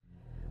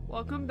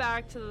Welcome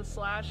back to the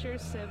Slasher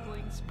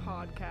Siblings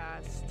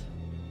podcast.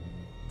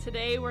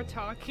 Today we're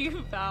talking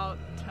about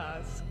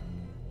Tusk.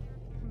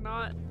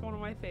 Not one of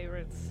my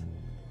favorites.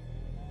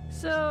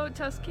 So,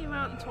 Tusk came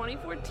out in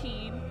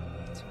 2014.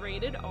 It's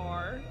rated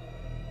R.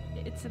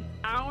 It's an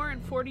hour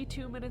and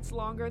 42 minutes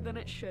longer than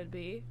it should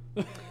be.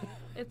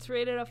 It's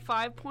rated a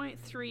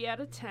 5.3 out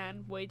of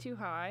 10, way too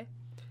high.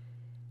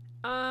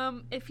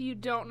 If you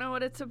don't know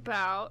what it's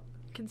about,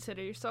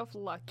 consider yourself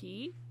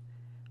lucky.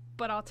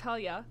 But I'll tell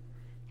ya.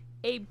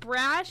 A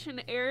brash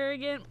and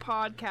arrogant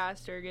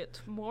podcaster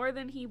gets more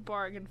than he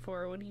bargained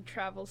for when he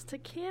travels to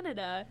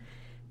Canada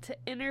to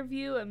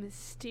interview a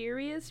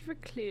mysterious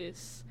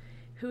recluse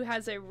who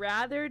has a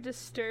rather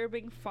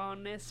disturbing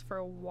fondness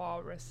for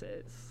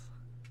walruses.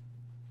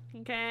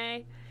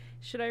 Okay?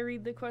 Should I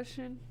read the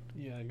question?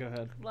 Yeah, go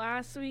ahead.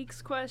 Last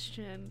week's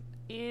question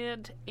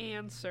and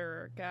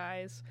answer,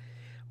 guys.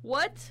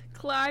 What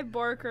Clive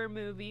Barker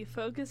movie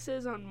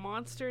focuses on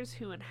monsters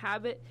who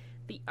inhabit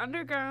the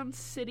underground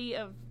city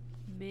of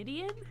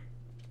Midian?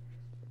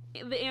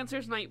 The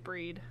answer's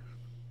Nightbreed.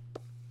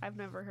 I've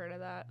never heard of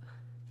that.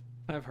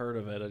 I've heard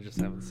of it, I just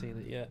haven't seen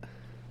it yet.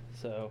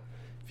 So,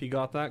 if you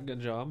got that,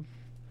 good job.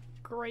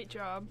 Great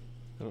job.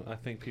 I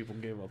think people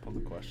gave up on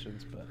the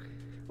questions, but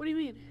What do you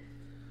mean?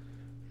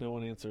 no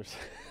one answers.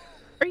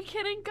 Are you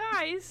kidding,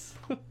 guys?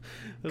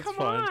 That's Come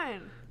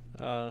fine.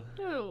 on.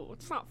 No,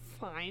 it's not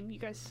fine. You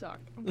guys suck.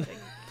 I'm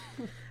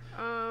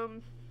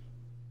kidding.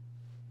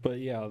 But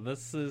yeah,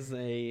 this is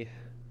a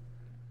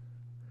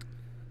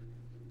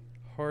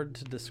hard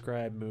to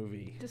describe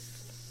movie.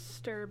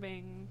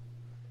 Disturbing.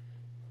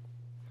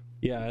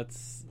 Yeah,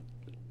 it's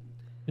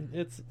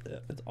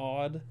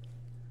odd.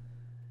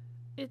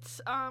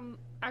 It's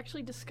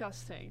actually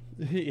disgusting.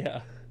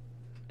 Yeah.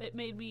 It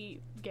made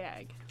me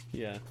gag.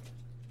 Yeah.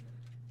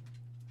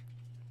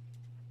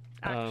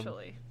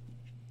 Actually.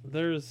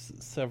 There's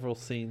several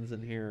scenes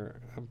in here.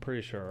 I'm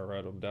pretty sure I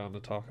wrote them down to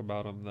talk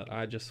about them that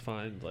I just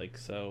find like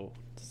so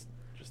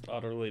just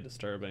utterly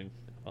disturbing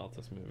about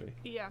this movie.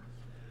 Yeah.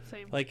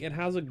 Same. Like, it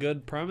has a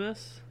good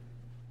premise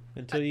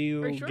until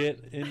you you sure?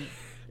 get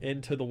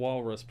into the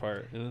walrus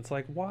part, and it's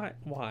like, why?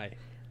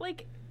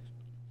 Like,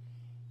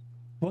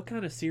 What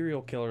kind of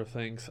serial killer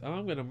thinks, oh,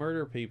 I'm gonna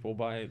murder people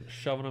by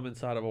shoving them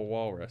inside of a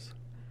walrus?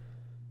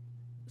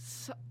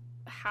 so,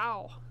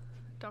 how?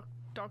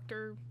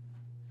 Dr.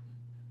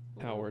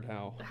 Howard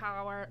Howe.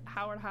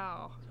 Howard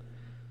Howe.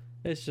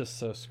 It's just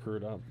so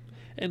screwed up.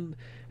 And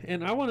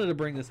I wanted to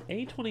bring this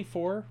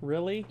A24,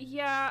 really?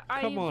 Yeah,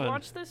 I Come on.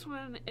 watched this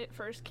when it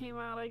first came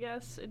out, I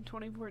guess, in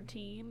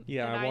 2014.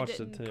 Yeah, and I watched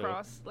it didn't too.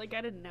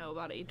 I didn't know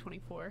about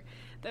A24.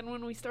 Then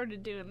when we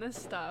started doing this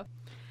stuff,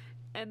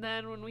 and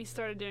then when we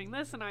started doing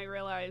this and I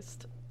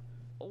realized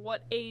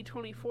what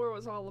A24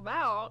 was all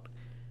about,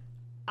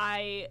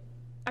 I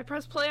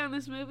pressed play on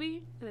this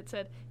movie, and it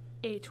said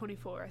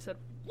A24. I said,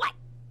 what?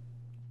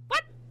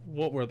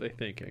 What were they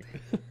thinking?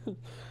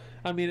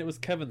 I mean, it was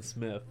Kevin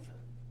Smith.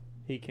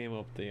 He came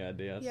up with the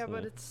idea. Yeah, so.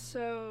 but it's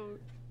so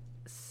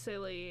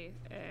silly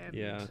and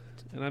Yeah,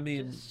 and I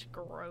mean, just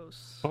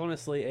gross.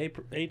 honestly,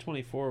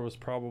 A24 was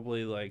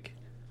probably like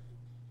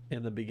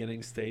in the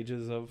beginning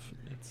stages of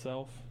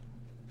itself,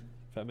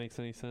 if that makes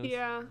any sense.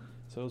 Yeah.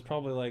 So it was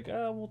probably like,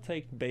 oh, we'll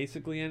take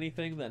basically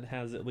anything that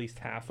has at least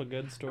half a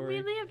good I story.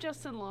 mean, they have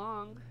Justin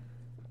Long.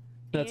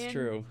 That's and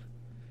true.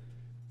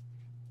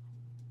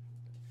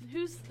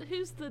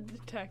 Who's the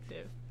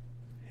detective?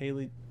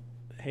 Haley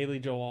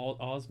Joel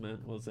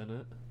Osment was in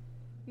it.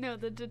 No,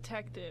 the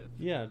detective.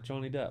 Yeah,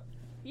 Johnny Depp.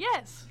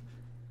 Yes.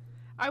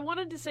 I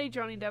wanted to say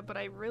Johnny Depp, but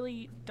I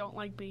really don't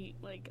like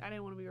I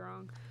didn't want to be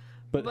wrong.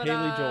 But But,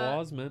 Haley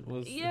Joel Osment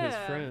was his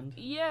friend.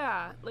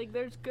 Yeah, like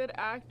there's good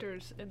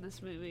actors in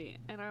this movie,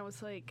 and I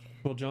was like,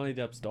 Well, Johnny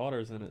Depp's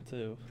daughter's in it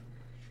too.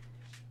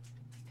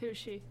 who's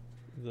she?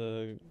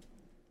 The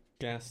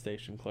gas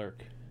station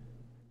clerk.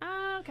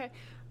 Ah, okay.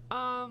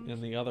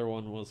 And the other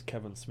one was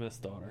Kevin Smith's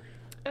daughter.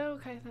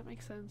 Okay, that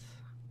makes sense.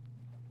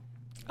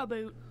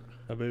 About.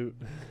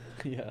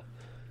 Yeah.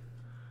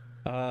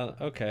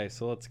 Okay,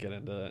 so let's get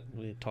into it.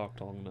 We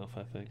talked long enough,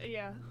 I think.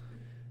 Yeah.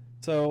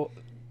 So,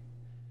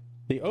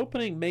 the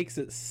opening makes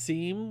it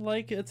seem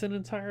like it's an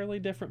entirely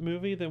different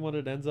movie than what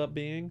it ends up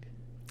being.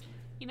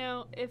 You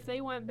know, if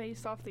they went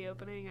based off the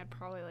opening, I'd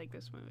probably like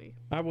this movie.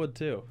 I would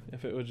too,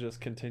 if it would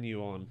just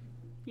continue on.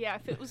 Yeah,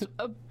 if it was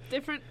a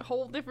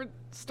whole different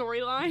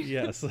storyline.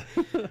 Yes.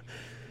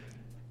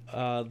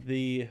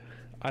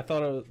 I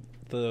thought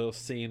the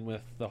scene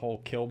with the whole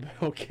Kill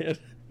Bill kid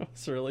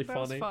was really That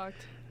funny. was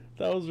fucked.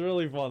 That was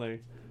really funny.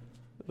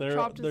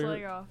 Chopped his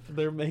leg off.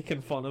 They're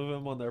making fun of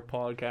him on their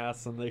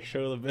podcast, and they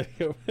show the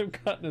video of him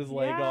cutting his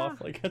leg Yeah.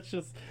 off. Like,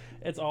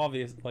 it's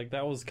obvious. Like,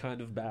 that was kind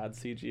of bad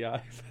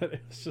CGI, but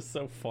it was just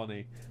so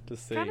funny to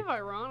see. Kind of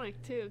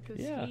ironic too,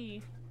 because Yeah.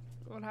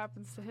 what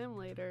happens to him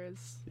later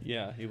is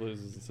Yeah, he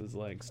loses his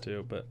legs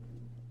too. But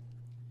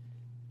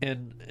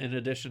and in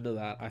addition to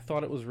that, I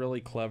thought it was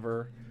really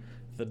clever.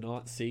 The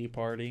not see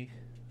party.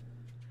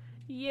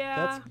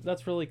 yeah.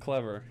 That's really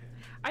clever.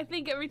 I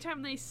think every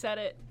time they said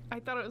it, I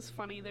thought it was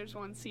funny. There's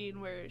one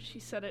scene where she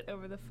said it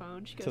over the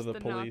phone. She To goes, the the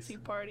police. Nazi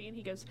party, and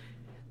he goes,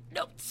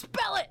 no,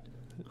 spell it!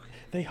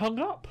 They hung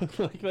up.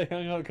 Like, they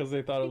hung up because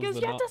they thought He it was goes,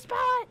 the you have to spell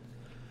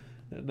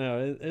it!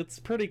 No, it's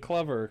pretty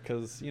clever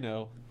because,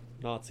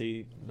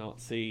 Nazi,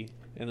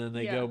 and then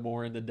they go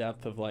more into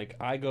depth of, like,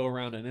 I go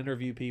around and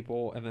interview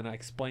people, and then I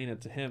explain it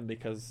to him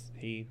because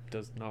he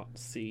does not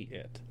see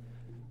it.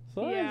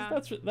 So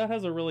that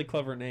has a really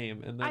clever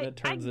name, and then it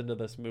turns into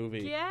this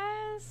movie.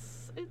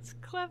 Yes, it's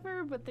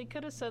clever, but they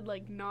could have said,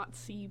 like,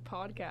 Nazi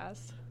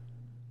podcast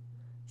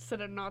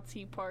instead of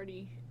Nazi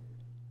party.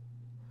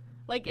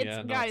 Like, it's,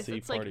 Yeah, guys, Nazi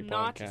it's like party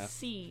not podcast.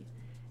 C,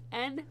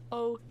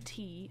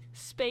 N-O-T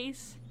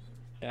space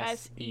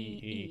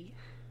S-E-E.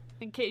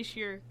 In case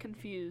you're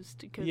confused,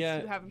 because you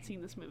haven't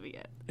seen this movie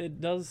yet.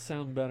 It does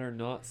sound better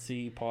not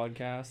see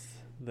podcast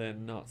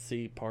than not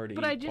see party.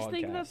 But I just podcast.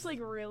 think that's, like,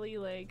 really,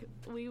 like,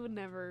 we would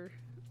never...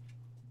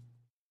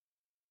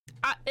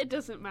 it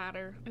doesn't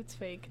matter. It's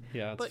fake.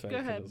 Yeah, it's but fake. Go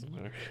ahead. It doesn't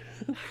matter.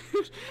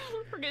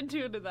 We're getting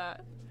too into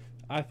that.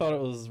 I thought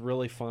it was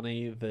really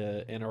funny,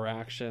 the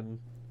interaction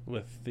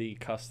with the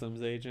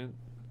customs agent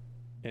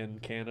in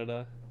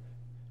Canada.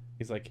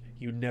 He's like,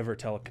 you never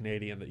tell a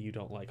Canadian that you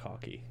don't like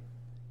hockey.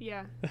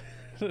 Yeah.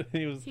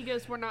 He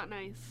goes, we're not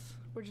nice.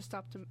 We're just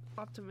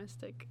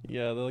optimistic.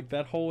 Yeah, like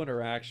that whole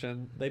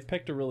interaction. They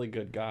picked a really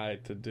good guy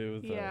to do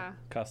the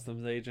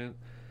customs agent.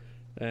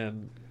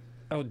 And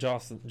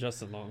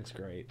Justin Long's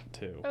great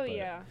too. Oh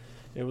yeah.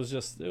 It was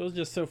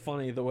just so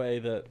funny the way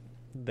that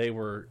they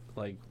were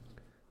like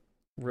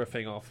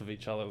riffing off of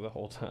each other the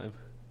whole time.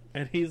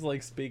 And he's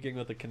like speaking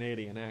with a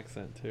Canadian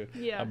accent too.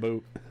 Yeah. A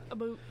boot.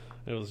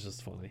 It was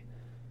just funny.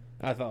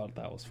 I thought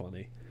that was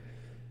funny.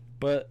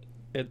 But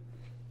it,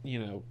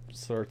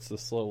 starts to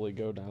slowly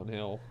go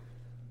downhill.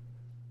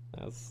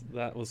 As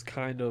that was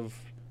kind of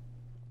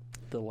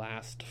the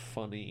last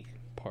funny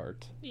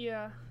part.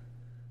 Yeah.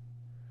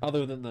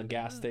 Other than the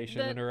gas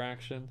station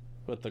interaction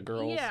with the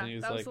girls. Yeah, and he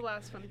was that was like, the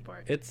last funny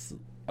part. It's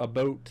a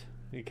boat.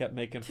 He kept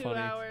making 2 funny.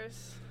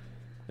 hours.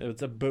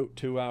 It's a boat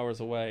 2 hours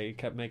away. He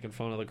kept making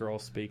fun of the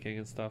girls speaking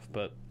and stuff.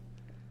 But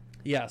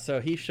yeah, so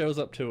he shows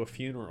up to a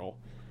funeral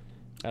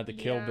at the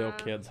Kill Bill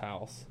kid's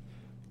house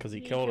because he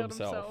killed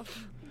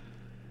himself.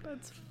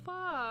 That's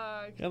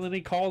fucked. And then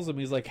he calls him.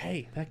 He's like,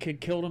 hey, that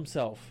kid killed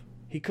himself.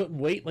 He couldn't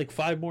wait like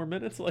 5 more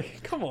minutes.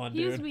 Like, come on,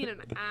 dude. He was being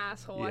an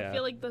asshole. Yeah. I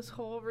feel like this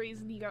whole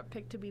reason he got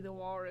picked to be the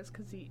walrus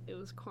because it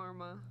was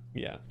karma.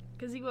 Yeah.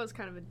 Because he was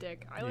kind of a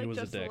dick. I like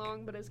Justin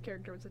Long, but his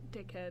character was a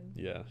dickhead.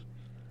 Yeah.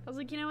 I was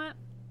like, you know what?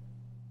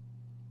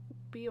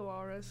 Be a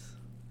walrus.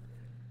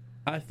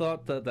 I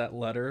thought that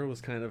letter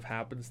was kind of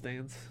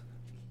happenstance.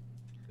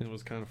 It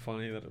was kind of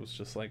funny that it was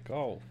just like,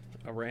 oh,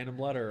 a random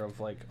letter of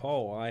like,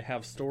 oh, I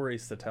have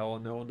stories to tell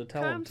and no one to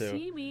tell them to. Come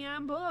see me,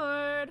 I'm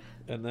bored.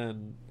 And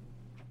then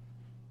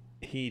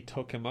he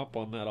took him up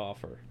on that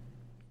offer.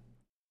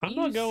 I'm You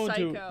not going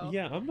psycho. to.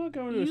 Yeah, I'm not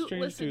going to a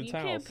strange dude's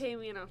house. You can't pay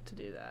me enough to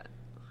do that.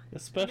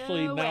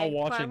 Especially No now way,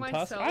 watching by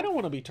Tusk. myself. I don't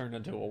want to be turned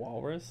into a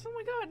walrus. Oh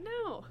my god,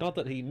 no. Not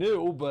that he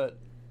knew, but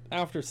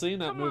after seeing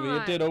that Come movie,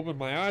 on. it did open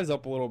my eyes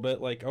up a little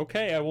bit. Like,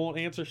 okay, I won't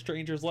answer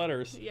strangers'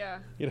 letters. Yeah.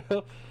 You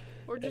know?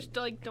 Or just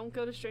like don't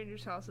go to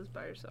strangers' houses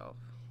by yourself.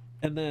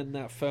 And then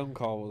that phone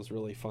call was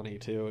really funny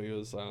too.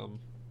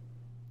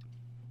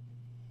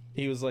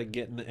 He was like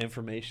getting the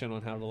information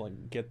on how to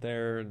like get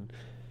there and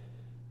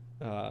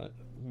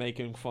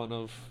making fun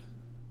of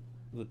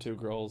the two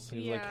girls.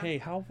 He was like, "Hey,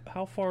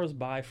 how far is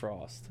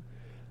Bifrost?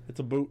 It's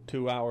about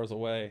 2 hours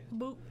away.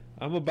 Boop.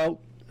 I'm about,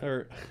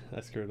 or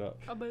I screwed up.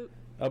 About.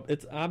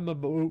 I'm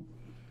about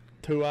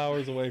 2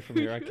 hours away from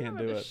here. I can't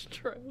do it.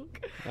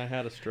 Stroke. I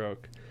had a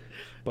stroke,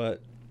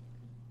 but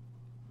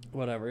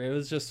whatever. It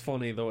was just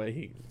funny the way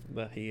he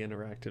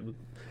interacted with.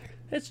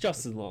 It's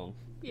Justin Long.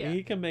 Yeah.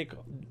 He can make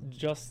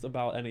just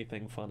about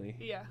anything funny.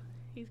 Yeah,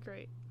 he's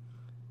great.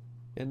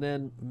 And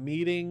then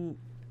meeting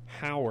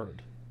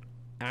Howard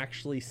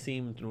actually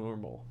seemed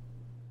normal.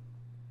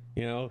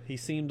 You know, he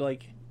seemed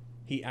like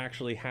he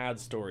actually had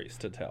stories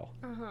to tell.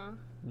 Uh-huh.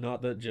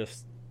 Not that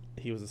just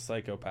he was a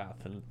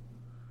psychopath and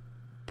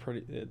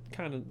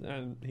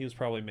he was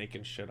probably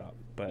making shit up.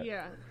 But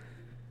yeah.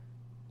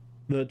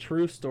 The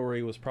true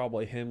story was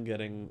probably him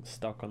getting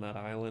stuck on that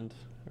island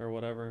or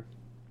whatever.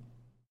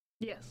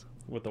 Yes.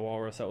 With the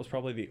walrus. That was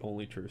probably the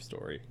only true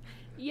story.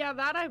 Yeah,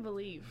 that I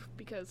believe.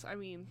 Because, I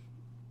mean...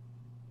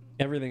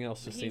 Everything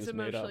else just seems made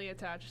up. He's emotionally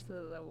attached to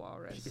the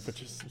walrus.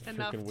 Which is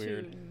enough freaking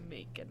weird. to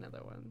make another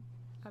one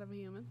out of a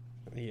human.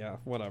 Yeah,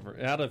 whatever.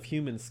 Out of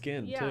human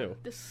skin, too.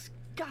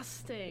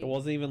 Disgusting. It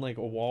wasn't even like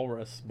a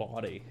walrus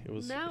body. It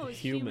was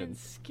human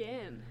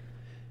skin.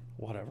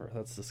 Whatever.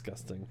 That's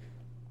disgusting.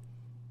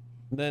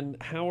 Then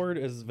Howard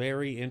is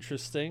very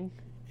interesting,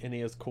 and he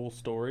has cool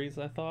stories,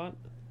 I thought.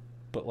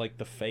 But, like,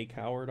 the fake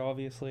Howard,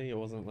 obviously. It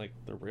wasn't, like,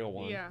 the real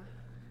one. Yeah.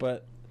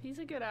 But... He's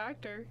a good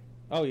actor.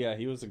 Oh, yeah,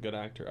 he was a good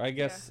actor. I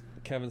guess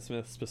Kevin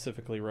Smith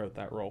specifically wrote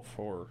that role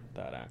for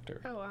that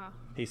actor. Oh, wow.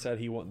 He said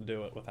he wouldn't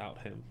do it without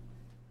him.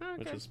 Okay,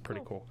 which is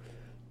pretty cool.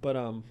 But,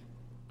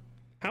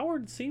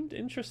 Howard seemed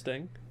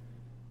interesting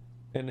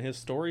in his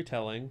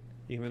storytelling.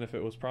 even if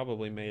it was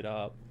probably made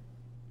up.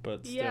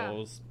 But still, Yeah. it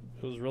was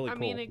really cool. I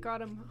mean, it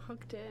got him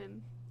hooked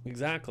in.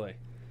 Exactly.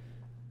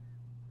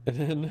 And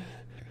then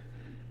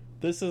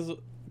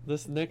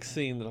this next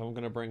scene that I'm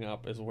going to bring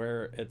up is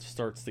where it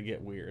starts to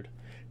get weird.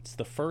 It's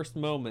the first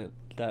moment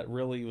that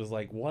really was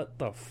like, what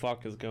the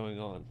fuck is going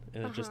on?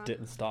 And it just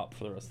didn't stop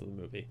for the rest of the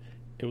movie.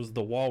 It was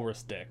the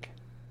walrus dick.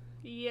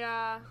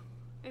 Yeah.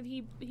 And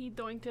he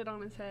doinked it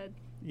on his head.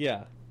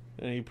 Yeah.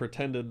 And he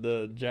pretended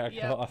to jack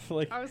off.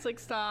 Like, I was like,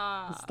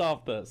 stop.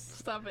 Stop this.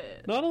 Stop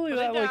it. Not only Put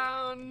that, it like,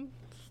 down.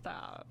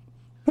 Stop.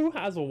 who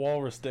has a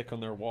walrus dick on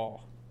their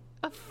wall?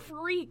 A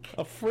freak.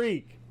 A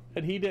freak.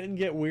 And he didn't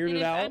get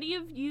weirded out. If any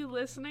of you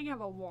listening have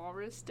a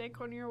walrus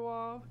stick on your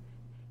wall,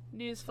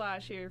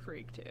 newsflash, you're a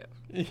freak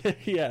too.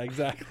 Yeah,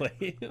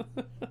 exactly.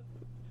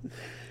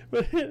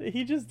 But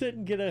he just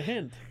didn't get a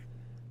hint.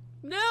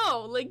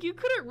 No, like you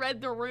could have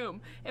read the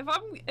room. If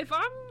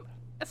I'm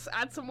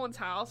at someone's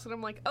house and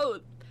I'm like, oh,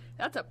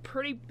 that's a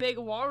pretty big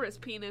walrus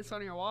penis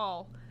on your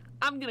wall,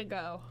 I'm gonna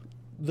go.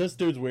 This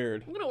dude's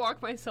weird.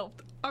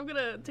 I'm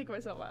gonna take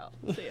myself out.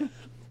 See ya.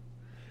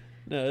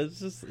 No, it's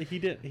just he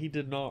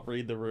did not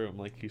read the room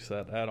like you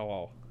said at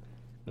all.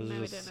 It was No,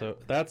 he just didn't. so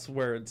that's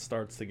where it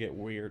starts to get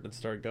weird and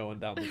start going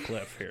down the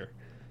cliff here.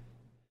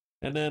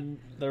 And then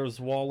there was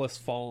Wallace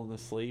falling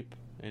asleep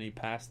and he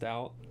passed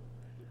out.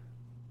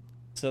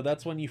 So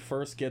that's when you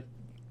first get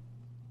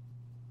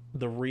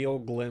the real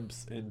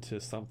glimpse into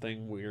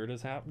something weird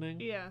is happening.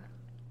 Yeah.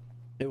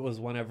 It was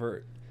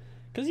whenever,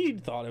 because you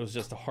thought it was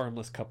just a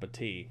harmless cup of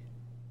tea,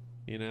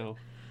 you know?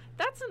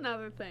 That's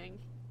another thing.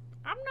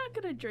 I'm not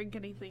gonna drink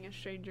anything a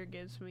stranger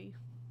gives me.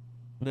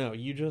 No,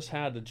 you just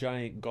had a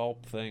giant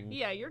gulp thing.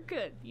 Yeah, you're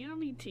good. You don't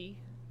need tea.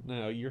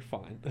 No, you're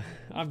fine.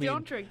 I mean,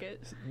 Don't drink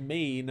it.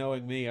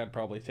 knowing me, I'd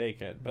probably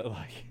take it, but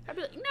like, I'd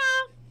be like, no,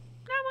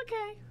 I'm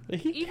okay.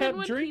 he Even kept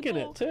when drinking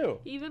people- it too.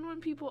 Even when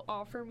people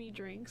offer me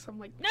drinks, I'm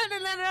like, no,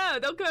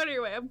 don't go out of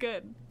your way. I'm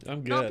good.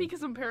 I'm Not good.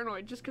 because I'm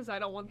paranoid, just because I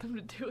don't want them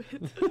to do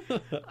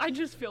it. I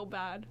just feel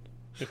bad.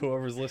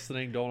 Whoever's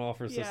listening, don't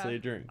offer Yeah, Cicely a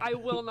drink. I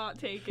will not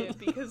take it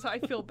because I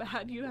feel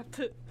bad. You have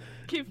to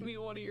give me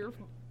one of your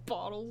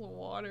bottles of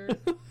water.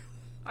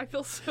 I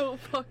feel so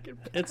fucking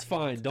bad. It's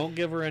fine. Don't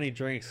give her any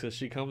drinks because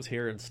she comes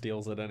here and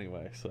steals it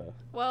anyway. So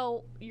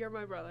Well, you're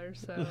my brother,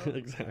 so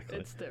exactly.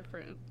 it's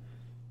different.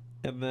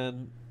 And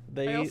then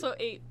I also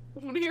ate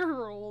one of your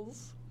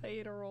rolls. I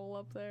ate a roll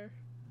up there.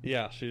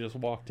 yeah, she just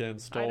walked in,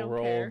 stole a don't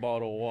roll, care.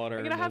 bottle of water.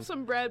 I'm gonna have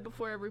some bread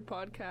before every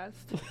podcast.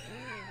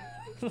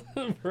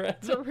 bread.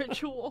 It's a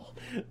ritual.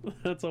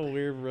 That's a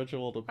weird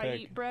ritual to pick. I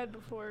eat bread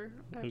before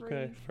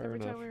Okay, fair every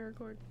time enough. we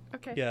record.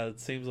 Okay. Yeah, it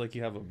seems like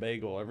you have a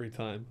bagel every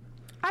time.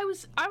 I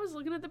was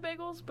looking at the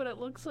bagels, but it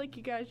looks like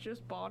you guys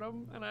just bought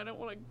them, and I don't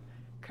want to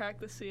crack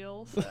the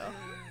seal, so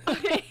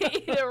I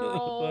ate a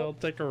roll. Well,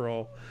 take a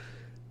roll.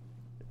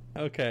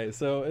 Okay,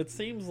 so it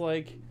seems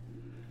like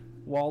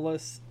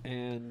Wallace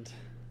and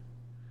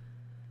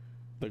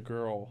the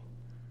girl.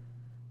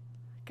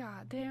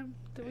 God damn!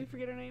 Did we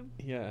forget her name?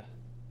 Yeah,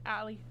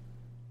 Allie.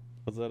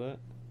 was that it?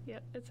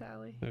 Yep, it's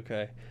Allie.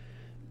 Okay.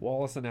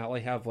 Wallace and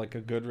Allie have like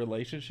a good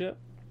relationship.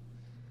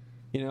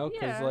 You know,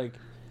 because Yeah, like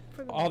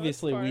For the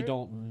obviously most we part.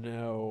 don't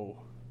know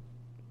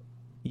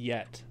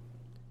yet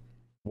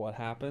what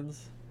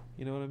happens.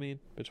 You know what I mean?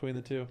 Between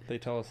the two, they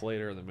tell us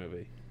later in the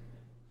movie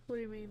What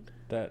do you mean?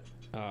 that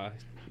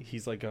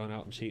he's like going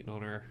out and cheating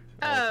on her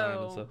all the time and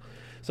Oh. stuff.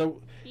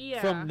 So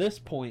Yeah. from this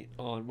point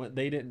on, when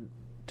they didn't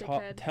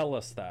Dickhead. tell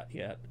us that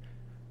yet,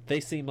 they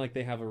seem like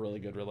they have a really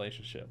good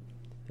relationship.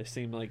 They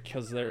seem like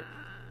because they're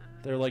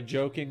like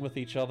joking with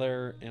each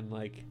other, and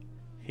like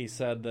he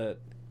said that,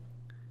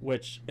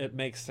 which it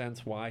makes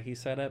sense why he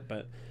said it,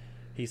 but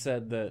he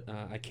said that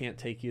I can't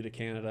take you to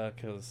Canada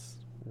because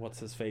what's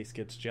his face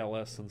gets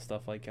jealous and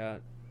stuff like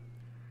that.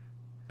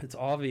 It's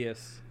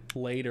obvious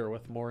later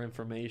with more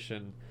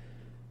information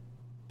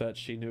that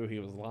she knew he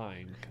was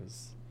lying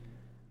because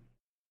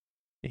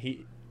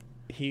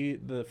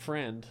the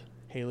friend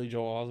Haley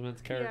Joel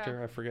Osment's character,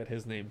 Yeah. I forget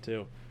his name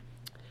too.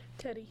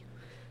 Teddy.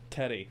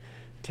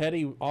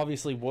 Teddy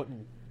obviously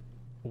wouldn't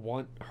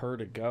want her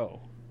to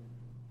go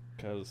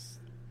because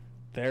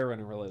they're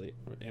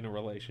in a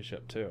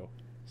relationship too.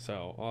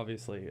 So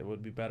obviously it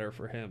would be better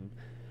for him.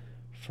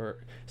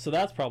 So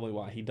that's probably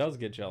why he does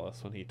get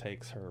jealous when he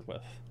takes her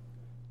with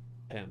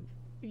him,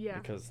 Yeah.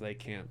 because they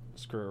can't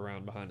screw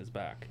around behind his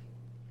back.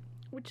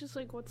 Which is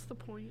like, what's the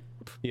point?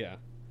 Yeah.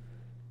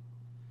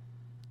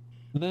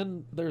 And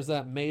then there's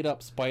that made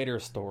up spider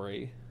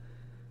story.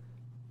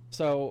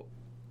 So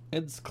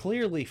it's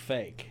clearly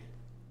fake.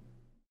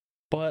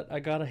 But I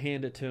gotta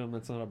hand it to him,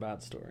 it's not a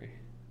bad story.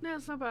 No,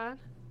 it's not bad.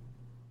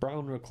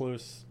 Brown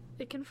recluse,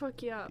 It can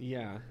fuck you up.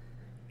 yeah.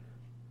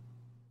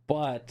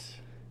 But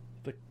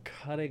the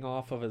cutting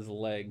off of his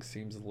leg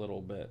seems a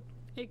little bit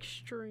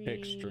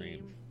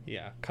extreme.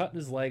 Yeah, cutting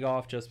his leg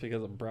off just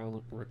because a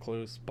brown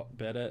recluse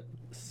bit it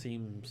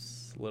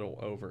seems a little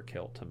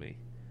overkill to me.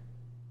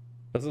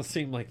 Doesn't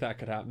seem like that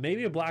could happen.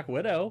 Maybe a Black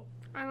Widow.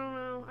 I don't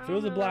know. If it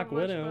was a Black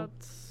Widow- About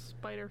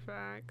spider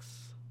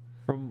facts.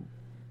 From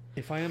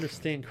if I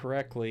understand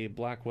correctly,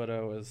 Black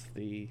Widow is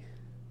the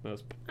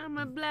most... I'm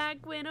a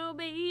Black Widow,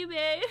 baby.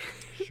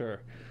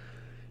 Sure.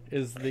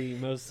 Is the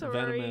most Sorry.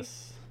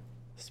 venomous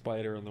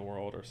spider in the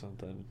world or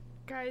something.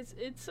 Guys,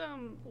 it's,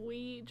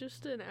 we,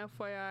 just an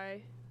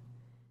FYI,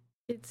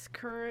 it's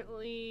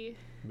currently...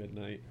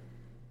 midnight.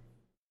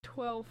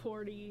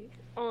 12:40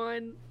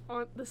 on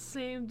the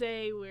same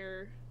day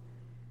we're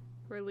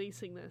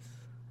releasing this,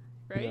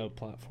 right? No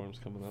platforms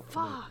coming up.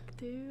 Fuck,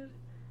 dude.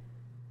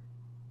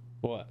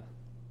 What?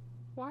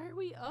 Why are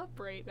we up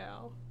right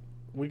now?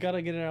 We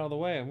gotta get it out of the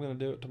way. I'm gonna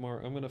do it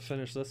tomorrow. I'm gonna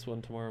finish this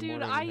one tomorrow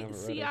Dude, morning. I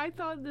see. I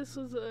thought this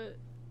was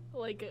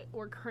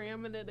we're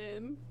cramming it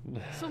in.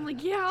 So I'm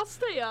like, yeah, I'll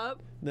stay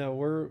up. No,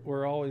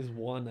 we're always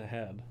one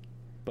ahead,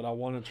 but I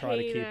want to try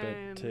to keep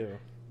it too.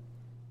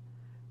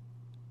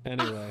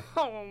 Anyway.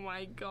 Oh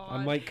my god.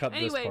 I might cut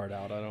this part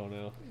out. I don't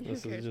know.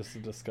 This Okay. is just a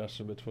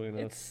discussion between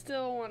us. It's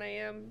still 1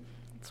 a.m.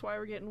 That's why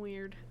we're getting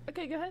weird.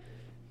 Okay, go ahead.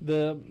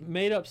 The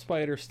made-up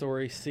spider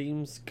story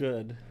seems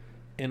good,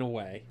 in a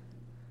way.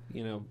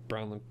 You know,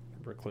 Brown the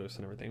Recluse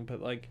and everything,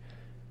 but like,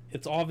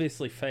 it's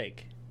obviously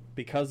fake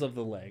because of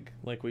the leg,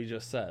 like we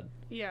just said.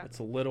 Yeah. It's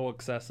a little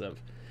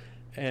excessive.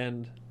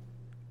 And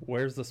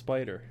where's the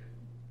spider?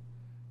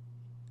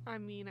 I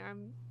mean,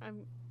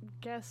 I'm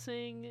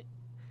guessing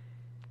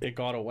It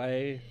got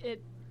away.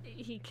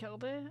 he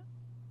killed it,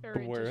 or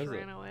But it where just is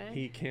ran it? away.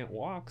 He can't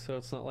walk, so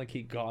it's not like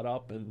he got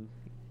up and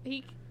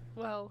He can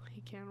walk.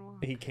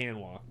 he can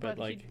walk, but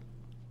like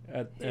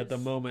at the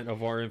his- moment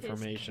of our His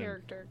information,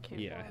 character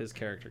can't walk. his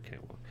character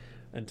can't walk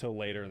until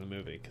later in the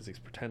movie because he's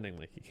pretending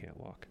like he can't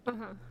walk.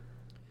 Uh-huh.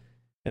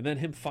 And then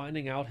him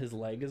finding out his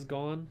leg is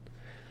gone.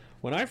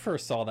 When I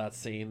first saw that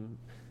scene,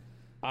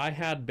 I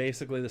had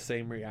basically the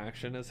same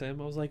reaction as him.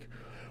 I was like,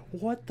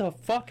 what the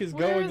fuck is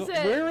going on?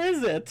 Where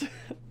is it?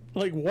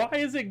 Like, why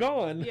is it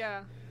gone?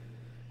 Yeah.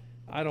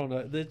 I don't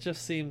know. It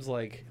just seems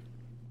like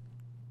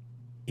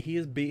he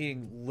is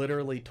being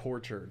literally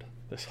tortured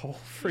this whole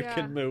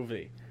freaking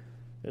movie.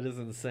 It is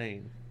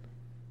insane.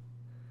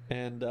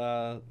 And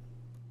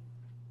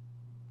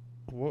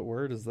what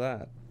word is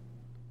that?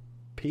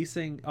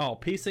 Piecing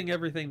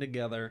everything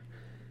together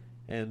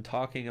and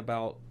talking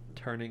about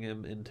turning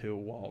him into a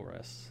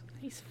walrus.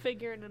 He's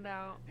figuring it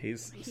out.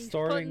 He's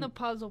starting putting the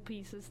puzzle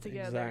pieces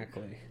together.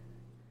 Exactly.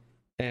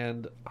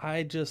 And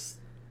I just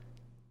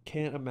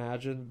can't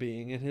imagine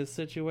being in his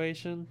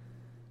situation.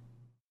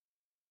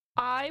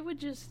 I would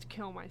just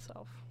kill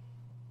myself.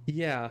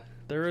 Yeah,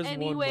 there is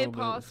Any one way moment.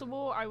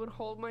 possible, I would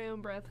hold my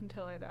own breath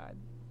until I died.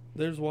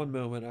 There's one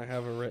moment I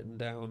have it written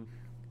down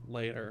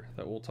later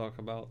that we'll talk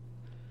about.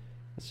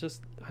 It's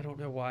just, I don't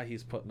know why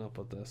he's putting up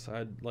with this.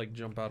 I'd like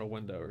jump out a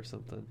window or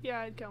something.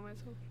 Yeah, I'd kill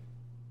myself.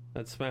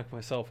 I'd smack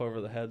myself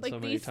over the head Like so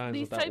many times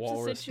these with that types of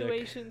walrus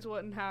situations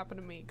wouldn't happen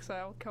to me because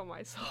I'll kill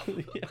myself.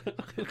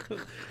 stick.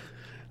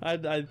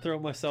 I'd throw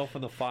myself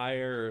in the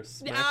fire or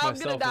smack I'm myself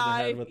in gonna the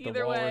head die with the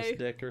either walrus way.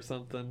 dick or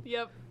something.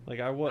 Yep. Like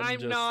I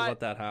wouldn't let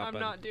that happen.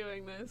 I'm not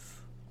doing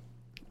this.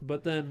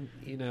 But then,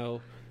 you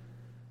know,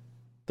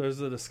 there's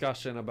a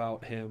discussion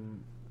about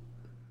him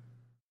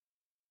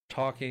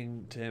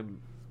talking to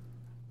him,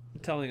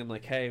 telling him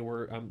like, hey,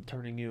 I'm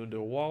turning you into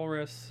a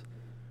walrus.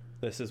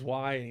 This is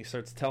why. And he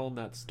starts telling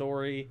that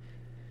story.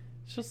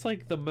 It's just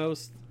like the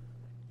most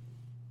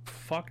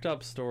fucked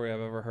up story I've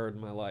ever heard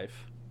in my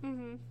life.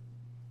 Mm-hmm.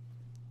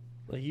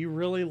 Like, you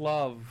really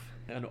love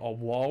a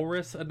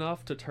walrus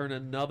enough to turn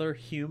another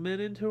human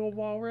into a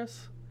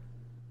walrus?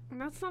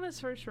 And that's not his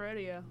first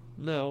rodeo.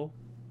 No.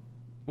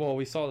 Well,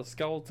 we saw the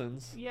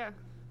skeletons. Yeah.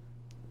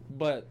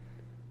 But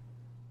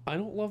I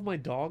don't love my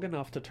dog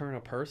enough to turn a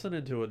person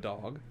into a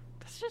dog.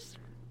 That's just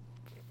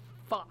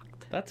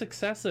fucked. That's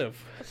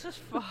excessive. That's just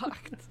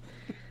fucked.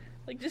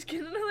 Like, just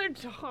get another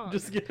dog.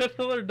 Just get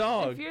another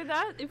dog.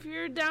 If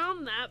you're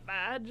down that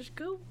bad, just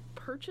go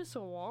purchase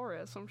a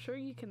walrus. I'm sure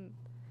you can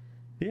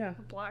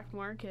black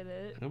market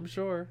it. I'm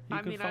sure you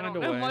can find a way. I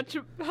don't know much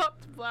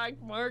about the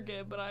black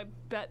market, but I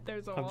bet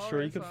there's a walrus. I'm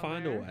sure you can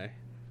find a way.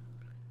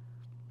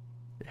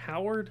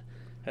 Howard,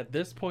 at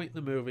this point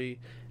in the movie,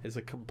 is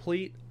a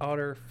complete,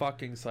 utter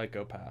fucking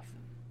psychopath.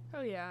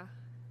 Oh, yeah.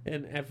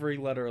 In every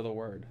letter of the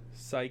word.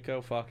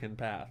 Psycho fucking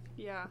path.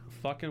 Yeah.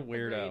 Fucking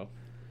weirdo.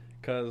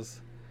 Because,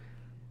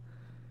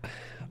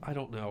 I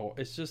don't know.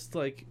 It's just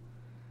like,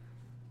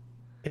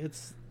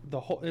 it's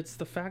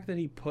the fact that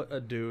he put a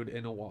dude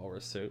in a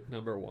walrus suit,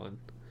 number one.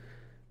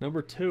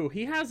 Number two,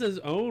 he has his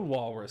own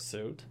walrus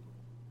suit,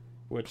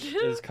 which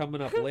is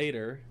coming up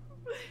later.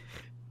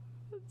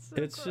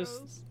 It's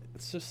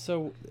just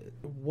so,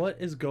 what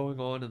is going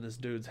on in this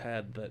dude's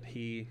head that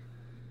he,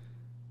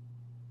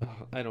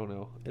 I don't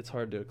know. It's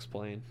hard to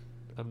explain.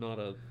 I'm not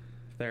a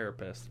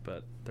therapist,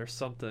 but there's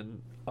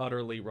something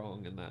utterly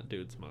wrong in that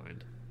dude's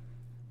mind.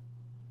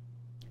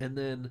 And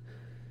then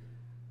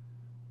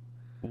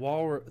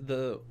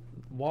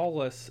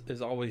Wallace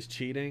is always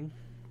cheating.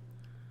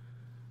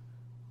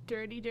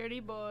 Dirty, dirty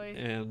boy.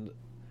 And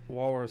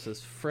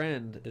Walrus's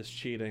friend is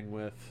cheating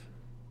with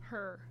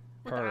her.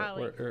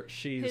 Or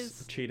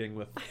she's cheating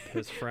with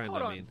his friend,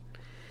 Hold on.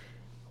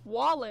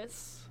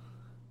 Wallace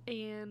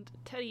and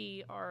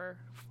Teddy are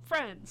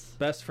friends.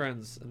 Best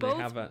friends. And Both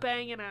they have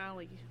banging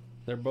Allie.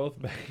 They're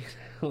both banging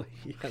Allie,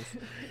 yes.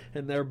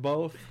 And they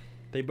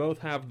both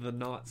have the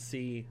Not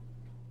See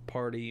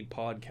Party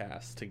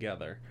podcast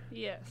together.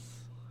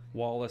 Yes.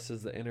 Wallace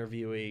is the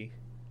interviewee,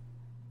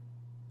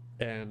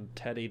 and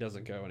Teddy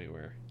doesn't go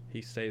anywhere.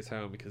 He stays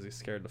home because he's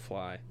scared to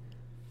fly.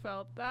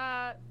 Felt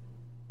that.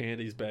 And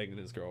he's banging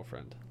his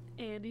girlfriend.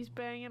 And he's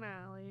banging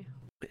Allie.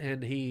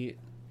 And he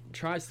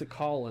tries to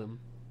call him,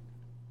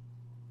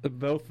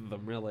 both of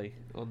them really,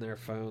 on their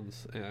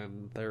phones,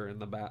 and they're in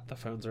the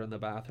phones are in the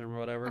bathroom or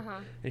whatever. Uh-huh.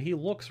 And he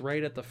looks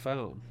right at the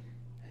phone.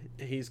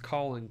 He's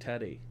calling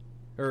Teddy.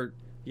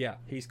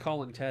 He's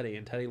calling Teddy,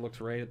 and Teddy looks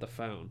right at the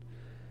phone.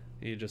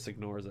 He just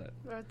ignores it.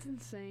 That's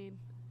insane.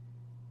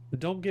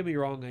 Don't get me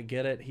wrong, I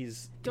get it.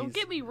 Don't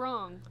get me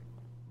wrong.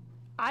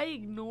 I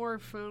ignore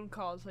phone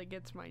calls like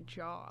it's my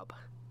job.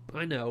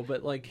 I know,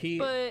 but But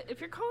if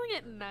you're calling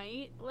at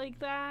night like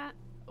that,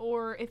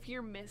 or if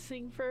you're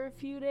missing for a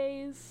few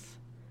days,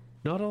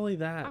 not only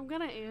that, I'm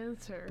gonna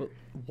answer. But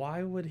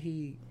why would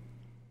he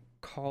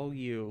call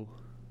you?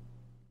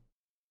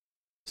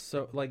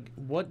 So, like,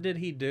 what did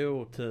he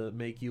do to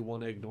make you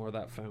want to ignore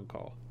that phone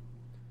call?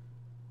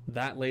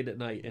 That late at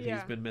night, and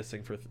he's been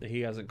missing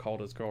he hasn't called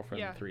his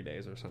girlfriend in 3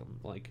 days or something.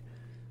 Like,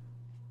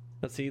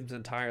 that seems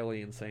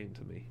entirely insane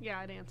to me. Yeah,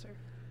 I'd answer.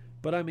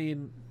 But I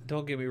mean,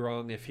 don't get me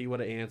wrong, if he would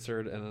have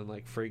answered and then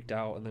like freaked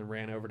out and then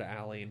ran over to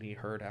Allie and he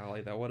heard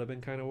Allie, that would have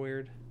been kind of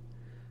weird.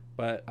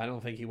 But I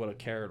don't think he would have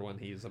cared when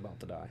he's about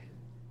to die.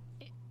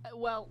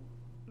 Well,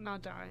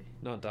 not die.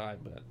 Not die,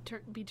 but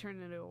be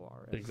turned into a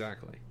walrus.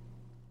 Exactly.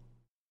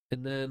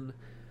 And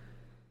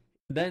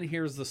then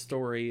here's the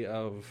story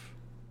of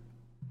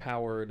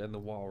Howard and the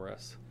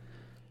walrus.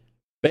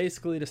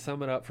 Basically, to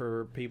sum it up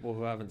for people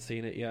who haven't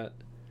seen it yet,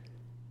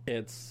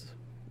 it's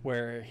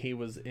where he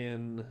was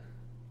in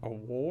a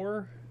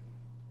war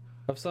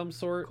of some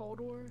sort. Cold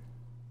War?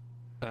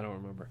 I don't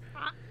remember.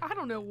 I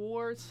don't know.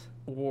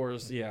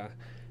 Wars, yeah.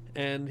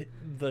 And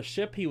the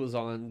ship he was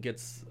on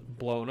gets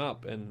blown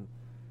up and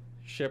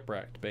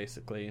shipwrecked,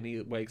 basically. And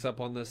he wakes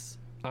up on this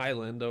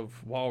island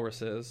of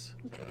walruses.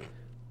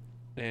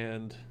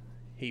 And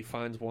he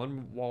finds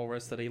one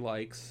walrus that he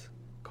likes,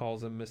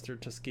 calls him Mr.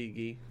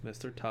 Tuskegee,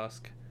 Mr.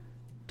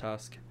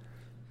 Tusk.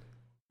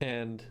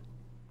 And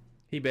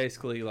he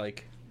basically,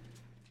 like,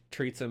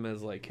 treats him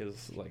as like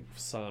his like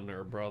son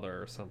or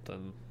brother or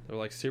something. They're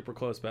like super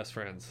close best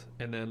friends.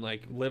 And then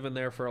like living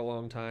there for a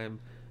long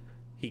time,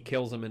 he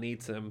kills him and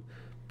eats him.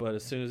 But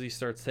as soon as he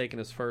starts taking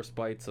his first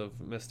bites of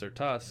Mr.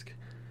 Tusk,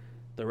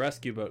 the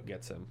rescue boat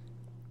gets him.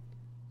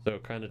 So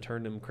it kind of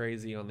turned him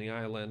crazy on the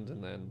island,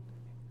 and then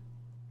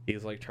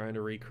he's like trying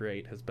to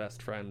recreate his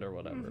best friend or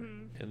whatever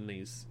in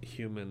these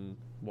human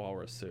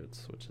walrus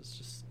suits, which is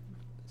just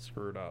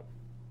screwed up.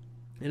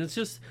 And it's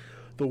just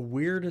the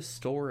weirdest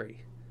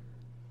story.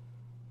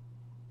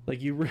 Like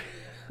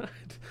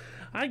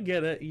I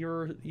get it.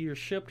 You're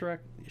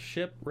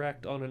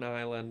shipwrecked on an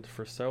island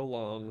for so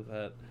long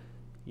that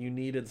you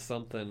needed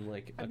something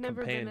like a companion. I've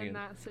never been in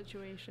that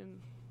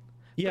situation.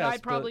 Yes, but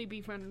I'd probably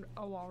befriend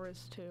a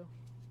walrus too.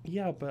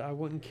 Yeah, but I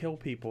wouldn't kill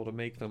people to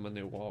make them a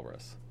new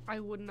walrus. I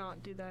would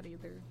not do that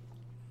either.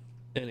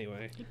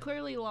 Anyway. He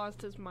clearly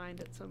lost his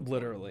mind at some point.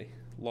 Literally.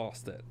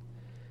 Lost it.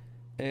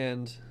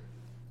 And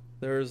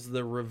there's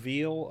the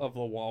reveal of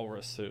the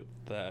walrus suit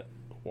that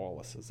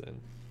Wallace is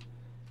in.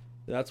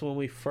 That's when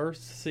we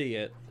first see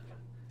it,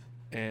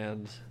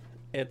 and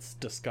it's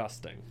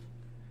disgusting.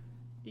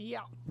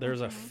 Yeah.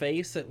 There's a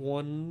face at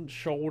one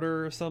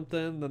shoulder or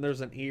something, then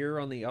there's an ear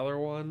on the other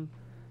one.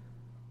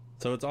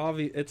 So it's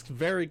obvious, it's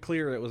very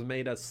clear it was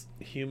made as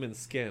human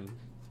skin,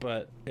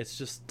 but it's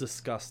just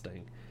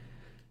disgusting.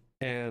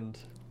 And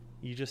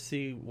you just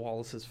see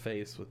Wallace's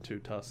face with two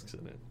tusks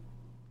in it.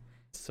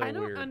 It's so weird. I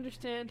don't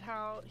understand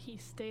how he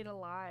stayed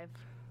alive.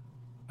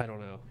 I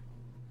don't know.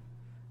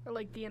 Or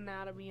like the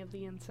anatomy of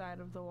the inside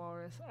of the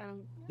walrus.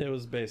 It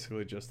was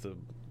basically just a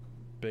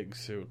big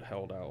suit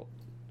held out.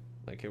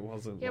 Like it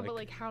wasn't. Yeah, but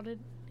like how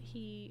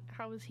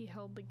was he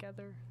held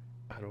together?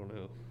 I don't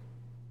know.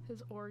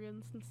 His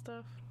organs and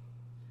stuff.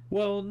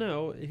 Well,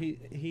 no,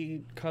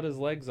 he cut his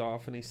legs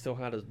off and he still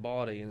had his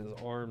body, and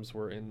his arms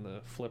were in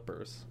the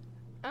flippers.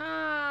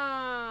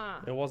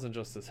 Ah. It wasn't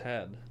just his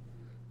head.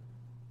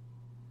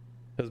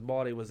 His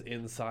body was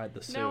inside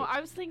the suit. No,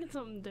 I was thinking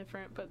something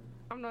different, but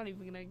I'm not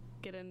even gonna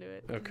get into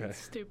it. Okay. It's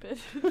stupid.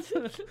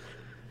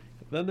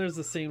 Then there's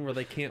the scene where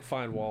they can't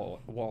find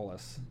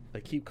Wallace.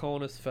 They keep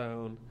calling his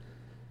phone,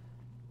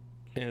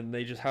 and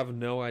they just have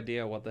no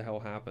idea what the hell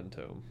happened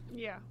to him.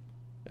 Yeah.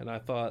 And I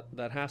thought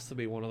that has to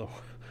be one of the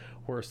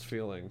worst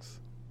feelings.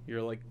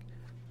 You're like,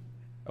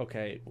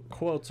 okay,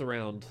 quotes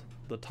around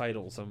the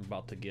titles I'm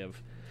about to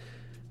give.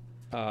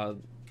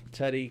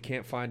 Teddy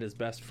can't find his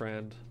best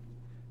friend,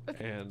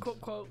 and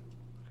quote.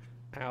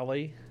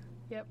 Allie.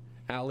 Yep.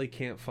 Allie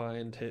can't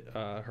find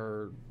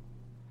her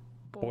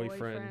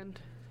boyfriend.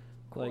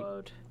 Quote.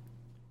 Like,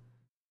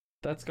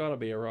 that's gotta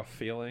be a rough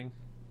feeling.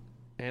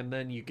 And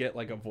then you get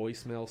like a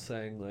voicemail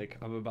saying like,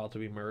 I'm about to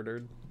be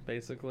murdered,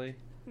 basically.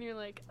 And you're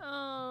like,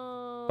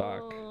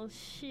 oh,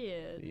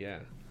 shit. Yeah.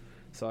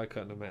 So I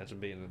couldn't imagine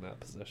being in that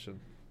position.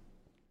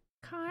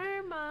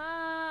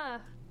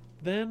 Karma.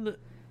 Then,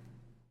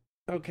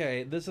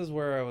 okay, this is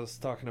where I was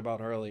talking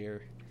about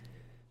earlier.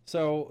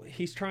 So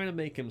he's trying to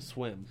make him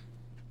swim.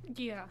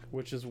 Yeah.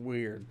 Which is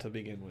weird to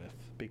begin with,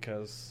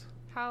 because...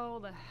 How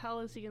the hell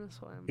is he gonna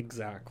swim?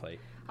 Exactly.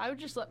 I would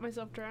just let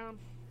myself drown.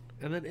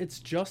 And then it's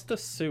just a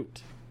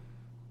suit.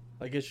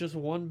 Like, it's just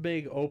one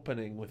big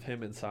opening with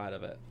him inside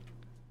of it.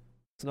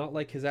 It's not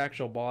like his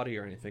actual body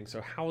or anything,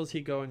 so how is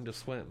he going to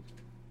swim?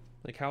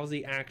 Like, how is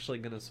he actually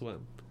gonna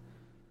swim?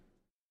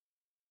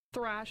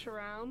 Thrash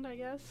around, I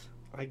guess.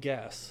 I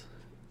guess.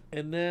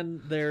 And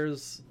then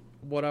there's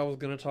what I was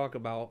gonna talk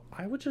about.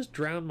 I would just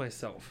drown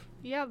myself.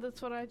 Yeah,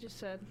 that's what I just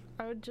said.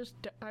 I would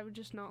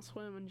just not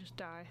swim and just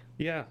die.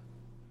 Yeah.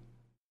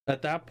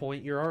 At that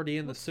point, you're already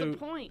in the suit. What's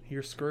the point?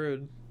 You're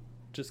screwed.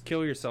 Just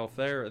kill yourself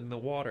there in the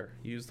water.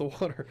 Use the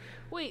water.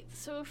 Wait,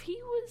 so if he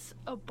was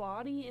a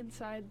body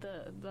inside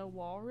the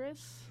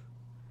walrus,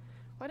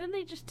 why didn't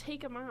they just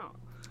take him out?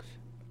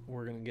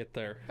 We're gonna get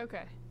there.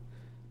 Okay.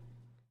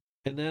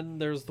 And then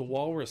there's the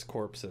walrus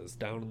corpses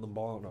down in the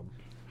bottom.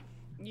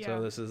 Yeah.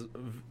 So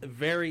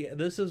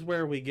this is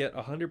where we get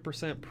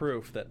 100%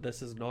 proof that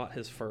this is not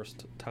his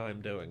first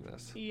time doing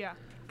this. Yeah,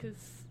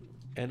 because...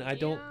 And I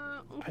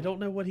don't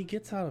know what he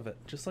gets out of it.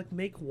 Just, like,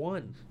 make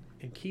one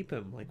and keep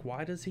him. Like,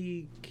 why does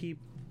he keep,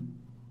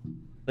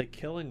 like,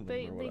 killing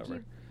them or whatever?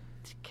 They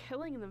keep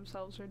killing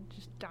themselves or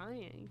just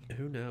dying.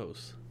 Who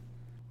knows?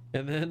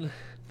 And then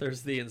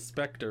there's the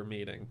inspector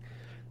meeting.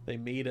 They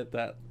meet at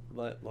that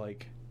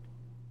like...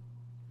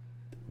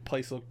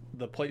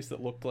 the place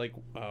that looked like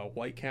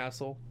White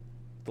Castle,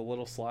 the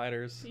little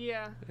sliders.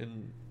 Yeah.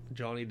 And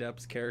Johnny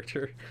Depp's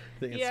character,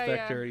 the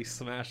inspector, he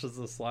smashes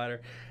the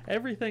slider.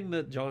 Everything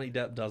that Johnny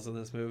Depp does in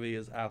this movie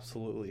is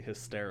absolutely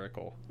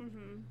hysterical.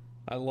 Mm-hmm.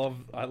 I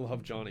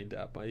love Johnny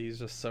Depp. He's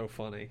just so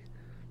funny.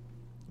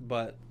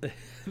 But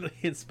the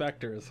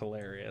inspector is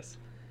hilarious.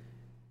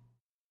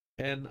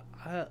 And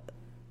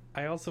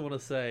I also want to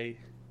say,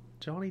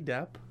 Johnny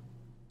Depp,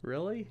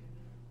 really?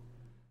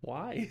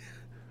 Why?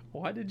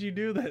 Why did you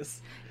do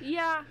this?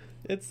 Yeah.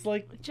 It's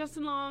like...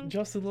 Justin Long,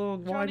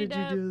 why did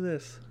you do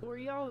this? Were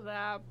y'all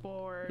that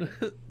bored?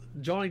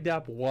 Johnny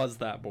Depp was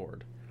that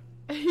bored.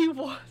 He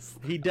was.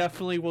 He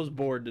definitely was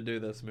bored to do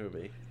this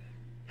movie.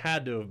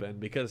 Had to have been,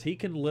 because he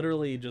can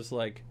literally just,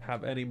 like,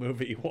 have any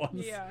movie he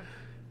wants. Yeah.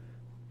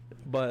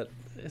 But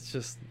it's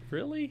just,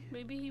 really?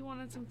 Maybe he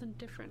wanted something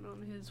different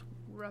on his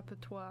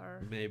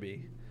repertoire.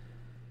 Maybe.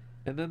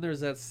 And then there's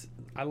that...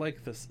 I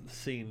like this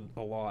scene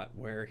a lot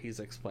where he's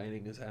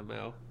explaining his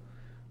MO.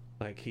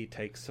 Like, he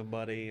takes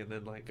somebody, and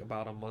then, like,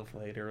 about a month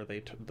later,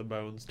 the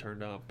bones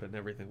turned up and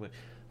everything.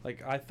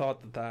 Like, I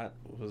thought that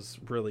was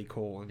really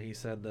cool. And he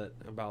said that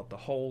about the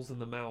holes in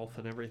the mouth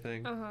and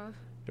everything. Uh-huh.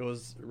 It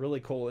was really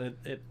cool.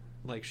 It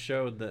like,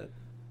 showed that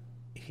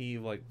he,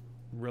 like,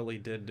 really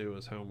did do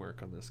his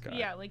homework on this guy.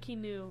 Yeah, like, he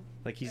knew.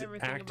 Like, he's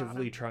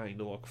actively trying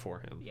to look for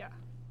him. Yeah.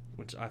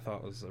 Which I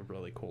thought was a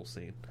really cool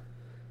scene.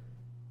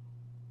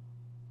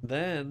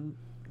 Then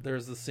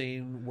there's the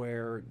scene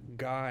where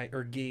Guy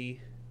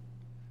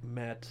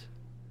met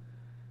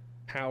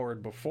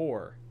Howard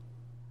before.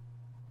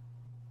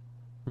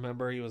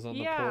 Remember, he was on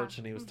the porch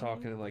and he was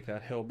talking in, like,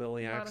 that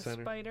hillbilly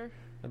accent. About a spider.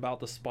 About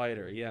the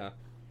spider, yeah.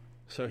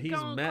 So he's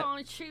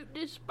gonna shoot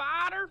this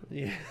spider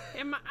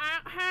in my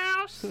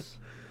outhouse.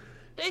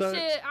 They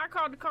said, I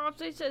called the cops.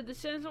 They said they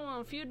sent someone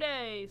in a few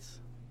days.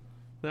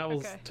 That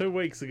was 2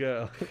 weeks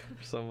ago, or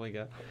something like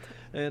that.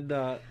 And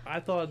I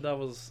thought that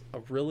was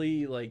a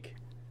really, like,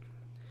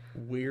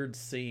 weird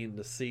scene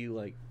to see.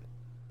 Like,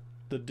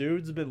 the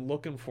dude's been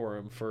looking for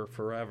him for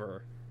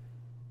forever,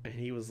 and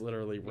he was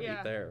literally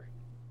right there.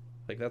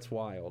 Like, that's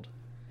wild.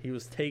 He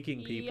was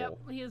taking people.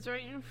 Yep, he was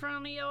right in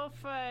front of your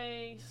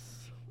face.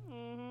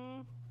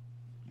 Mm-hmm.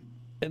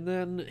 And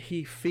then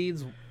he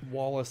feeds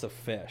Wallace a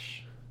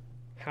fish.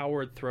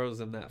 Howard throws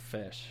him that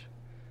fish.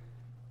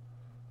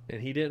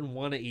 And he didn't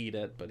want to eat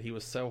it, but he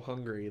was so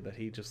hungry that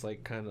he just,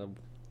 like, kind of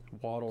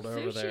waddled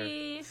over there.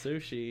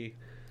 Sushi.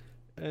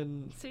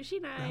 And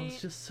sushi night. That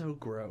was just so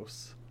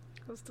gross.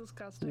 It was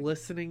disgusting.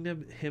 Listening to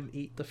him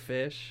eat the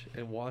fish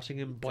and watching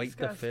him bite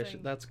the fish,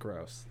 that's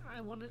gross.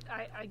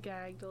 I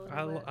gagged a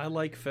little bit. I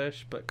like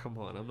fish, but come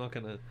on, I'm not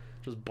gonna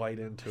just bite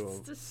into It's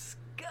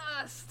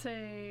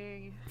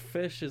disgusting.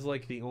 Fish is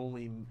like the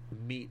only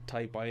meat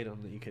type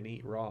item that you can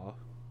eat raw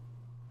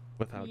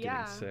without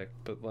getting sick.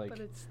 But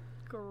it's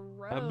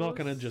gross. I'm not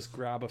gonna just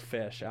grab a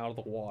fish out of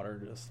the water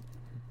and just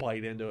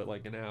bite into it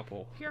like an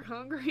apple. If you're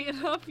hungry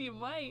enough, you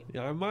might.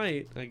 Yeah, I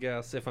might, I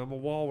guess, if I'm a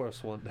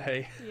walrus one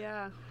day.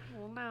 Yeah,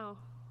 well, no.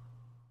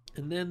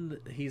 And then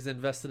he's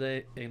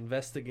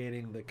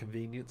investigating the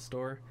convenience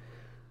store.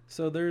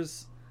 So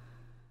there's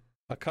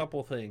a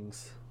couple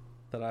things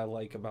that I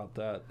like about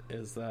that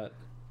is that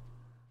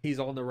he's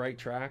on the right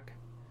track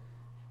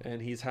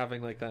and he's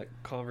having, like, that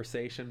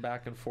conversation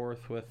back and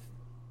forth with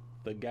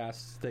the gas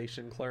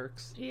station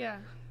clerks. Yeah.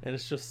 And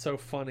it's just so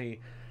funny.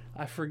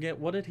 I forget,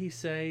 what did he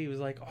say? He was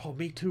like, "Oh,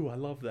 me too, I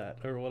love that,"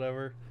 or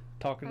whatever,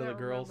 talking to the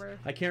girls.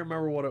 Remember. I can't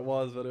remember what it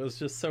was, but it was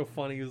just so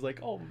funny. He was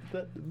like, "Oh,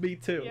 me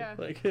too." Yeah.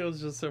 Like, it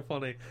was just so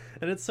funny.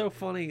 And it's so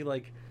funny,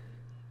 like,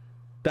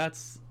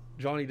 that's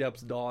Johnny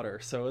Depp's daughter,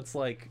 so it's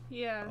like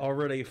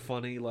already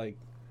funny, like,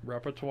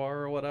 repertoire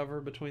or whatever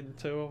between the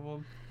two of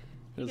them.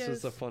 It's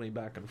just a funny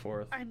back and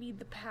forth. "I need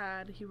the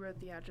pad." He wrote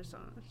the address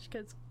on it. She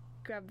goes,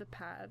 "Grab the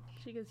pad."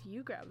 She goes,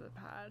 "You grab the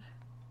pad."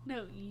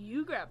 "No,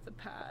 you grab the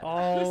pad."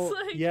 Oh,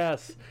 like...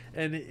 yes.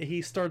 And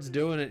he starts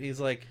doing it. And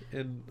he's like,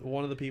 and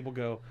one of the people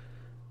go,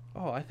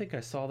 "Oh, I think I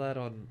saw that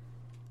on."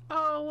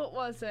 Oh, what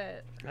was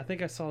it? I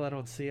think I saw that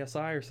on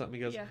CSI or something.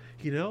 He goes, Yeah.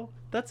 "You know,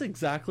 that's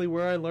exactly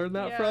where I learned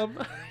that from."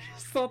 I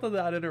just thought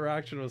that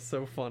interaction was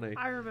so funny.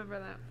 I remember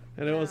that.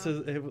 And it was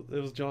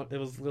it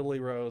was Lily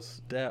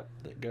Rose Depp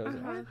that goes,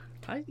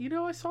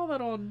 I saw that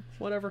on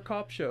whatever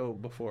cop show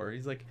before.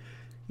 He's like,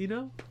 "You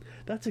know,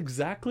 that's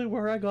exactly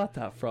where I got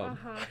that from."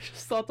 I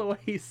just thought the way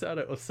he said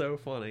it was so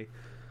funny.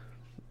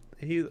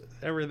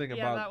 Everything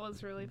about that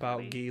was really about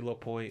funny. Guy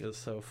Lapointe is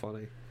so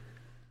funny.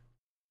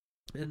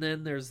 And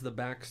then there's the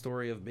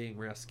backstory of being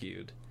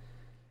rescued.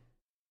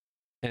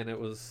 And it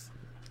was,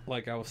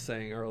 like I was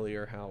saying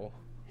earlier, how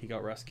he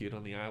got rescued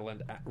on the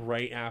island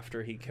right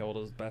after he killed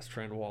his best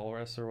friend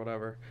Walrus or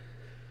whatever.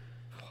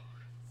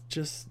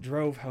 Just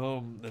drove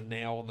home the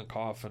nail in the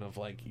coffin of,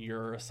 like,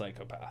 you're a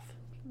psychopath.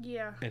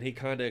 Yeah. And he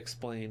kind of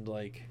explained,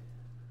 like,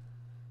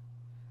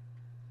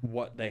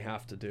 what they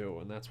have to do.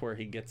 And that's where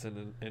he gets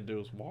into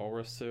his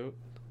walrus suit.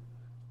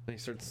 And he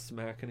starts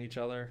smacking each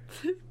other.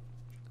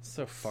 It's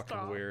so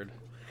fucking weird.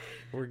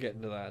 We're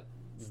getting to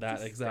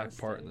that exact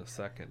part in a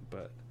second,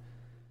 but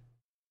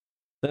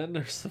then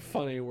there's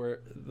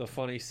the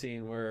funny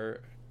scene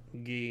where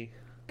Guy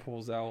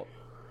pulls out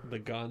the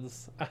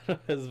guns out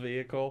of his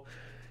vehicle,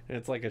 and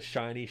it's like a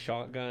shiny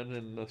shotgun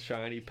and a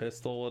shiny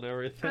pistol and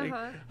everything.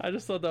 I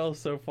just thought that was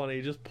so funny.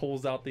 He just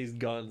pulls out these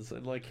guns,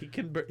 and like he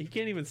can't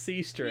even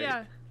see straight.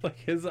 Yeah. Like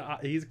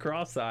he's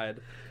cross-eyed.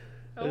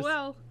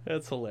 Well.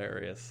 It's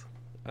hilarious.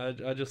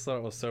 I just thought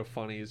it was so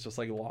funny. He's just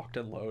like locked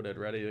and loaded,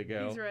 ready to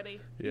go. He's ready.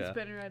 Yeah. He's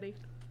been ready.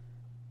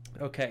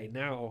 Okay,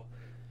 now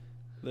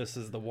this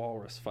is the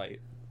walrus fight.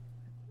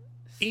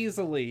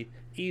 Easily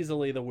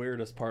the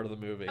weirdest part of the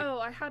movie. Oh,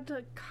 I had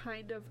to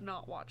kind of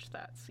not watch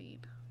that scene.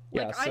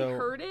 Yeah, Like, I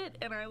heard it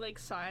and I like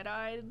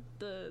side-eyed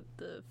the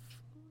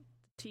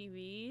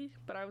TV,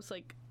 but I was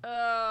like,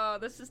 "Oh,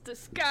 this is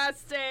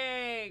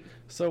disgusting."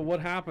 So what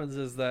happens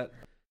is that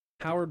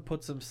Howard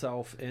puts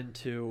himself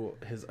into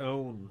his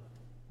own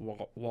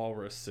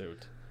walrus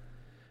suit,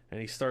 and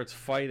he starts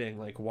fighting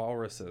like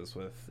walruses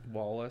with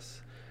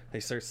Wallace. They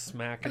start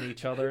smacking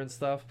each other and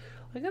stuff.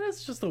 Like, that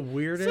is just the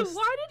weirdest. So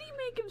why did he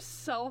make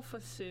himself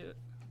a suit?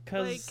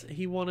 Because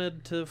he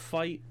wanted to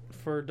fight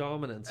for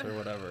dominance or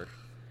whatever.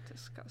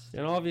 Disgusting.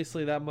 And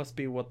obviously that must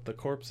be what the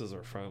corpses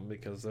are from,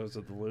 because those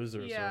are the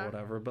losers or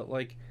whatever. But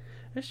like,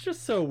 it's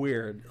just so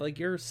weird. Like,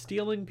 you're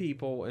stealing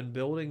people and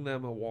building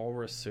them a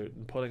walrus suit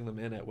and putting them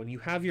in it when you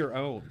have your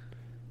own.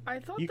 I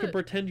thought you could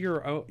pretend you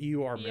are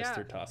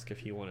Mr. Tusk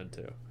if you wanted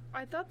to.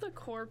 I thought the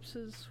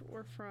corpses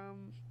were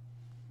from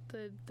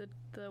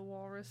the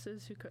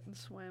walruses who couldn't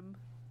swim.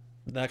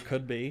 That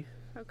could be.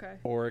 Okay.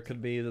 Or it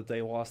could be that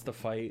they lost the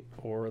fight,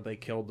 or they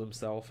killed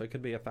themselves. It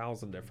could be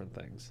 1,000 different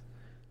things.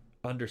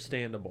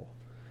 Understandable.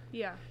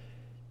 Yeah.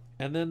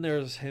 And then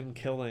there's him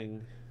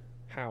killing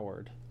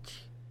Howard.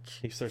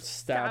 He starts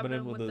stabbing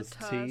him with his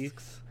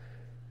teeth.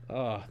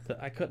 Oh,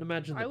 I couldn't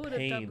imagine the pain. I would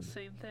have done the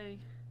same thing.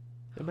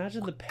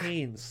 Imagine the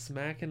pain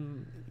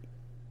smacking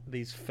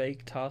these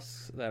fake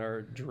tusks that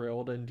are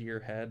drilled into your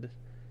head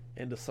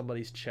into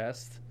somebody's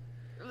chest.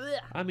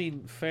 Ugh. I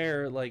mean,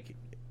 fair, like,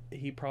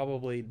 he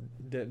probably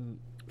didn't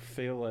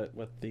feel it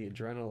with the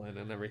adrenaline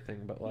and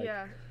everything, but like,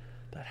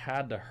 that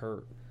had to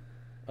hurt.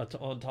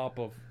 On top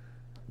of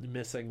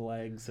missing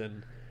legs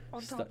and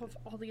on top of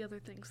all the other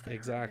things that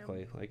exactly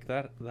hurt him. Like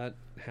that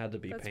had to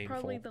be painful. That's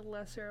probably the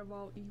lesser of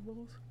all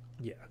evils.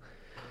 Yeah.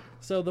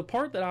 So the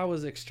part that I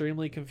was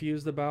extremely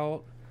confused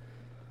about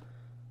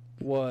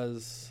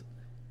was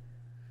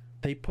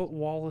they put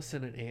Wallace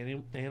in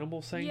an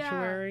animal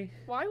sanctuary.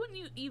 Yeah. Why wouldn't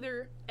you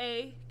either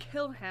A,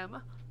 kill him,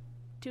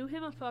 do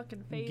him a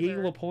fucking favor,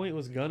 Guy Lapointe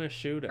was gonna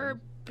shoot him,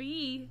 or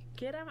B,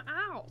 get him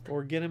out,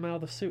 or get him out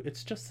of the suit.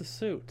 It's just the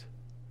suit.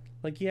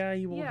 Like, yeah,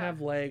 he won't have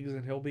legs,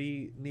 and he'll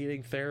be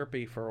needing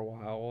therapy for a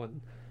while,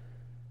 and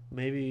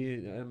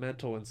maybe a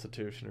mental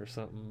institution or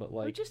something, but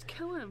like, or just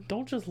kill him.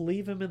 Don't just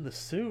leave him in the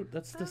suit.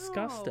 That's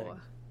disgusting.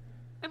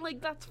 And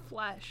like, that's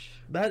flesh.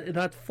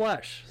 That's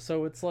flesh,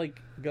 so it's like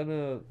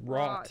gonna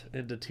rot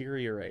and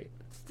deteriorate.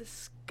 It's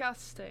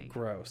disgusting.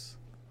 Gross.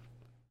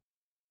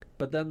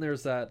 But then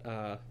there's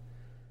that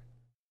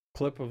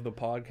clip of the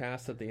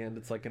podcast at the end.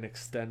 It's like an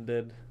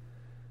extended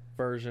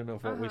version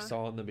of what we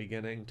saw in the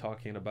beginning,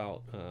 talking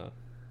about I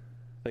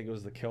think it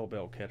was the Kill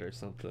Bill kid or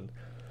something.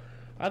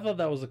 I thought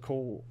that was a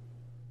cool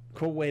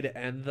way to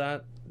end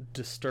that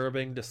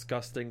disturbing,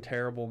 disgusting,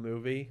 terrible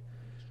movie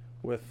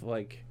with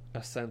like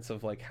a sense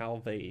of like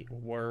how they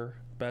were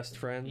best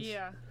friends.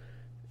 Yeah.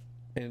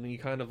 and he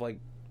kind of like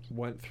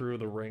went through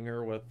the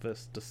ringer with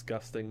this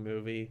disgusting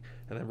movie,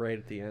 and then right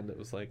at the end it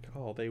was like,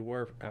 oh, they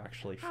were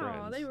actually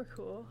friends. Oh, they were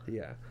cool.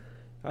 Yeah,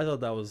 I thought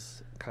that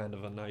was kind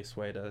of a nice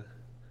way to.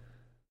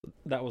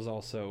 That was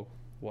also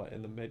what,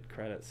 in the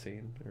mid-credit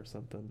scene or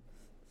something.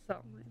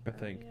 Something like that, I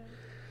think.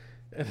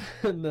 Yeah.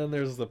 And then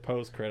there's the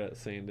post-credit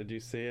scene. Did you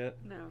see it?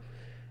 No.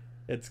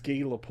 It's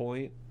Guy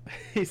Lapointe.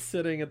 He's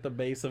sitting at the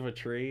base of a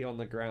tree on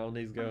the ground.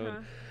 He's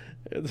going.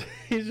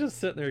 He's just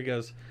sitting there. He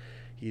goes,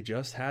 "You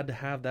just had to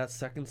have that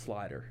second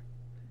slider.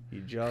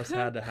 You just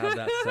had to have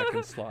that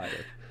second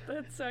slider."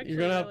 That's actually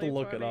You're gonna have really to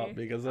look funny. it up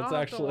because it's I'll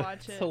have actually to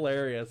watch it.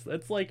 hilarious.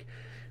 It's like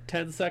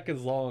 10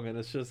 seconds long, and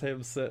it's just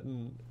him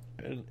sitting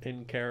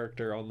in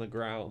character on the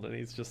ground, and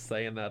he's just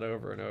saying that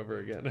over and over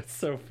again. It's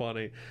so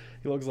funny.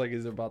 He looks like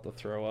he's about to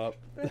throw up.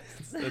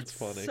 It's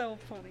funny. So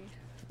funny.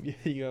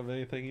 You have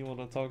anything you want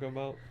to talk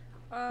about?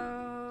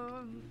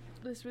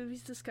 This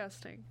movie's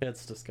disgusting.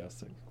 It's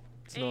disgusting.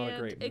 It's not a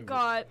great movie. It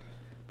got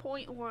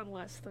 0.1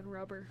 less than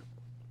Rubber.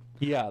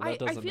 Yeah, that I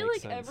doesn't feel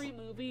make like sense. every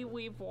movie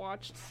we've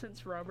watched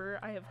since Rubber,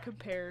 I have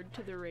compared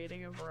to the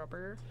rating of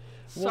Rubber.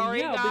 Well, Sorry,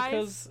 yeah, guys.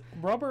 because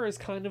Rubber is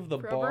kind of the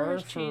Rubber bar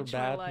has for changed my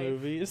bad life.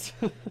 movies.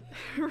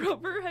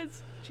 Rubber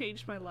has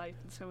changed my life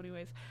in so many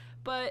ways.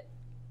 But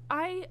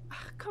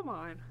come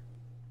on.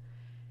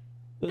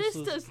 This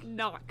does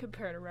not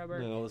compare to Rubber.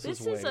 No, this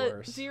is is way a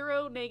worse.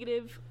 0,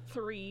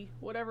 -3,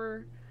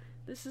 whatever.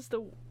 This is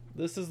the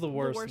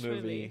worst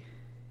movie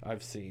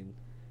I've seen.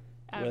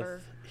 ever.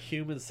 With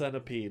Human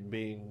Centipede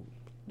being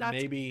That's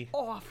maybe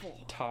awful.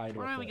 tied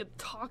We're with not even it. going to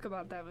talk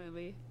about that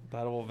movie.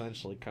 That'll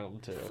eventually come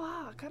too.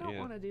 Fuck, I don't Yeah.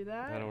 want to do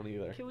that. I don't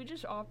either. Can we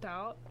just opt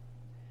out?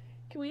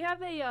 Can we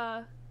have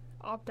a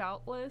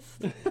opt-out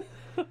list?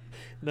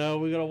 No,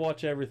 we gotta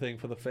watch everything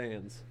for the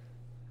fans.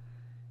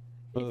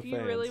 For If the you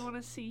fans. really want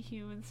to see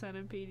Human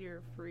Centipede, you're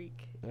a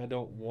freak. I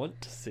don't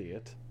want to see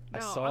it. I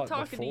No, saw I'm it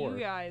talking to you before.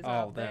 guys oh,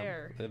 out them.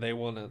 there. They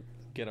want to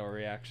get our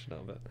reaction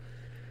of it.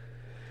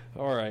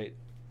 All right,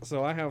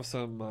 so I have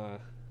some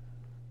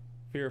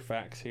fear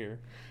facts here.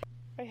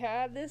 I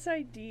had this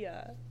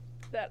idea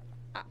that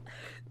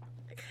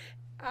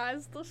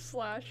as the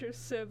Slasher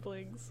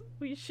siblings,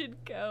 we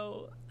should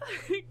go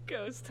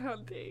ghost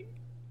hunting.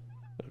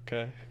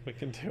 Okay, we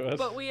can do it.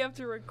 But we have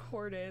to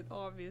record it,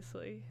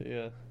 obviously.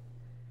 Yeah,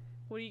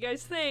 What do you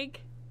guys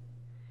think?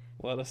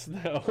 let us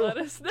know. Let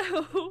us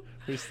know.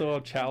 We still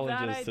have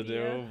challenges to do,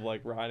 idea. of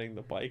like riding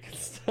the bike and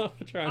stuff.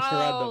 Trying to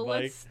ride the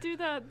bike. Let's do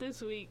that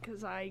this week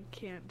because I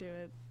can't do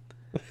it.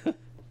 I'm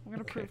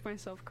gonna Okay. prove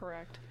myself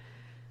correct.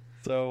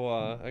 So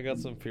I got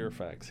some fear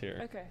facts here.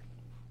 Okay.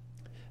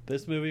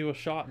 This movie was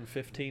shot in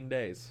 15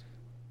 days.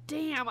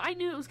 Damn, I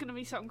knew it was gonna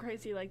be something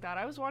crazy like that.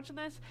 I was watching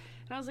this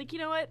and I was like, you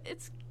know what?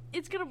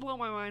 It's gonna blow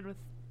my mind with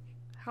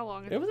how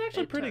long It was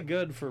actually pretty took.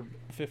 good for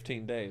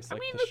 15 days. I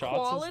Like mean, the the shots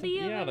quality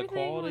and of stuff. Yeah, the everything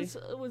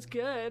quality was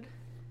good.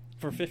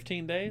 for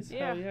 15 days.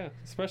 Yeah. Hell yeah,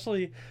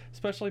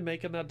 especially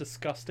making that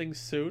disgusting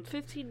suit.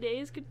 15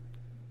 days, good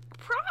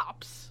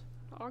props.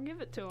 I'll give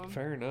it to him.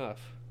 Fair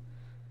enough.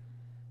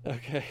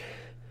 Okay.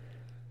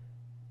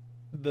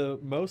 The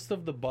most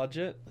of the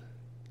budget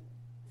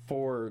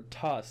for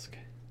Tusk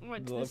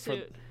Went to the- the for-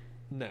 suit.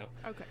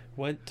 Okay.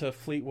 went to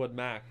Fleetwood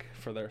Mac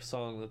for their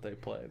song that they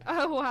played.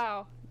 Oh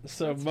wow,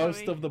 So That's most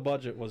funny. of the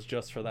budget was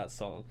just for that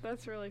song,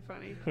 that's really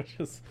funny. which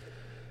is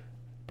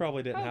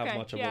probably didn't have Okay,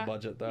 much of yeah, a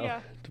budget though,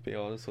 yeah. to be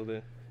honest with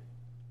you.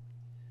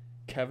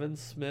 Kevin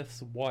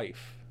Smith's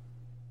wife,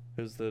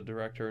 who's the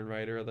director and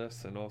writer of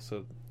this and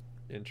also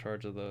in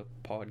charge of the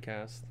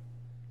podcast,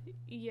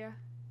 Yeah.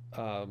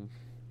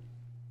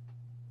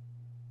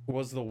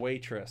 was the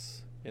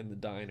waitress in the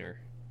diner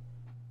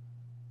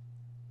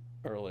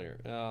earlier.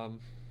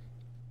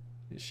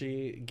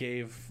 She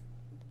gave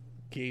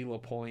Guy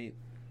Lapointe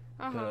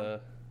Uh-huh.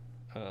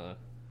 the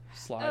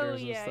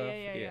sliders and stuff.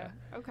 Yeah.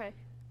 Okay.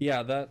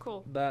 Yeah, that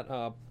Cool. that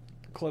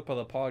clip of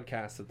the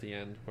podcast at the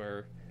end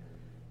where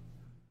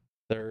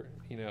they're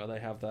they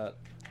have that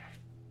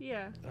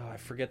Yeah. I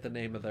forget the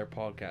name of their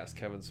podcast,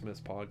 Kevin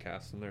Smith's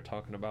podcast, and they're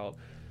talking about,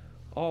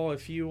 oh,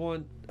 if you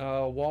want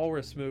a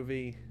walrus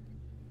movie,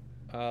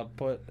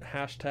 put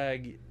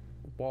hashtag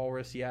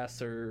walrus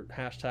yes or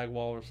hashtag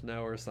walrus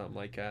no or something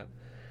like that.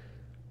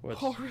 Which,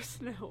 Horace,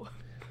 no.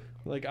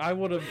 like,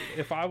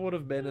 if I would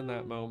have been in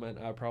that moment,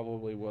 I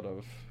probably would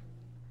have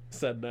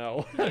said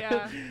no.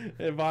 Yeah.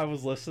 If I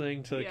was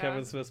listening to Yeah.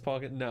 Kevin Smith's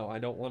podcast, no, I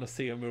don't want to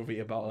see a movie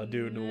about a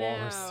dude in a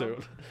walrus No.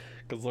 suit.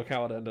 Because look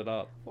how it ended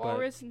up. But-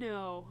 Walrus,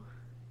 no.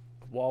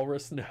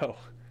 Walrus, no.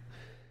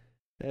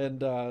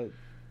 And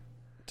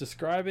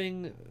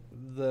describing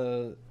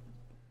the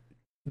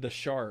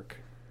shark.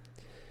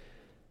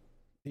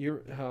 Do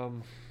you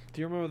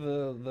remember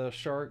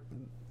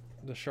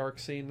the shark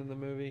scene in the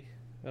movie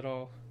at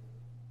all?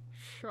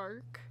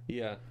 Shark.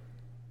 Yeah.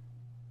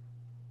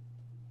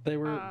 They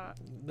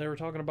were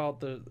talking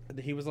about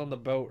he was on the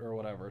boat or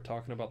whatever,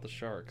 talking about the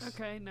sharks.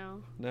 Okay,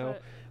 no. No?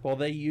 But- Well,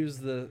 they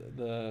used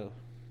the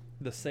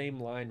same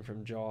line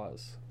from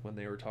Jaws when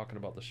they were talking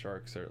about the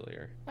sharks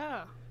earlier.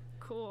 Oh,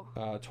 cool.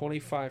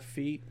 25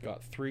 feet,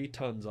 got 3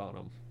 tons on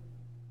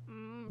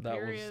them.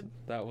 period.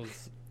 That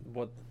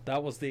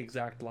was the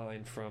exact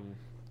line from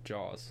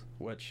Jaws,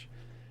 which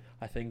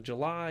I think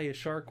July is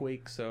Shark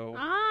Week, so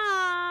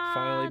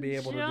finally be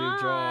able to do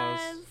Jaws.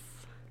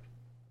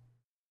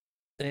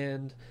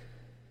 And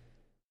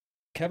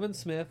Kevin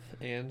Smith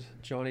and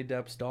Johnny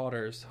Depp's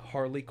daughters,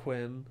 Harley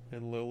Quinn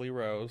and Lily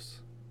Rose,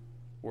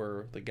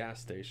 were the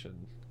gas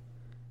station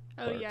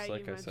clerks, yeah,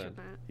 like you I said. mentioned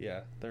that.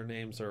 Yeah, their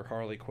names are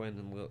Harley Quinn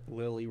and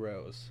Lily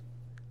Rose.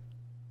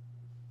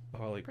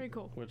 Pretty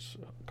cool. Which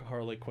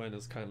Harley Quinn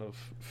is kind of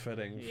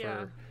fitting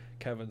Yeah. for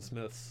Kevin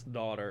Smith's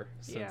daughter,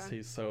 since Yeah.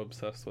 he's so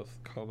obsessed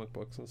with comic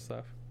books and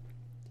stuff.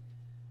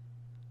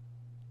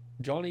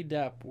 Johnny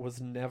Depp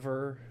was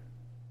never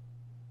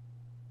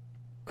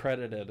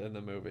credited in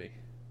the movie.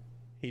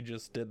 He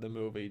just did the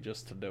movie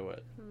just to do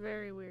it.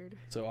 Very weird.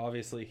 So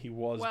obviously he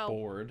was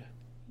bored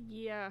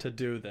Yeah. to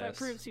do this. That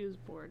proves he was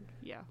bored.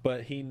 Yeah.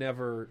 But he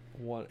didn't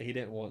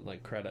want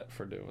like credit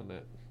for doing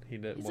it. He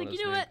didn't He's want like, his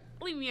you know name.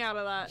 what? Leave me out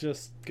of that.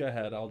 Just go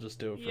ahead, I'll just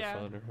do it for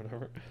fun or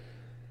whatever.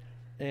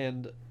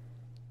 And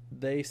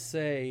they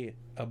say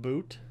a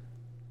boot,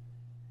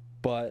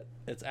 but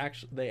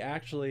they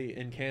actually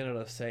in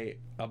Canada say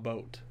a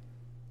boat.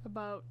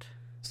 About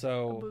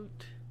So a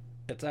boot.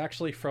 it's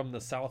actually from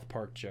the South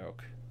Park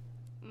joke,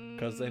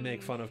 because they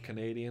make fun of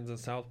Canadians in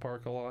South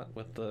Park a lot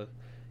with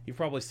you've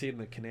probably seen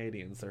the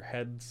Canadians, their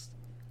heads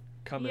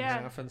come in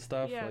half and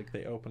stuff, like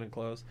they open and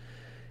close.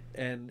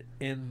 And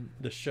in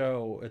the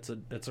show, it's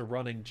a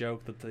running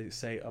joke that they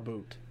say a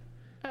boot.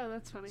 Oh,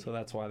 that's funny. So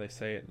that's why they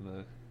say it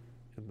in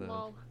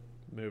the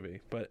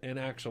movie. But in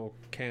actual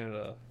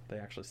Canada, they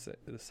actually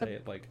say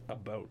it like a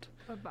boat.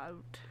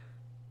 About.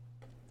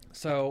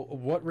 So,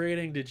 what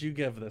rating did you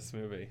give this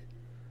movie?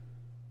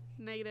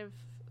 Negative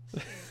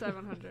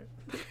 700.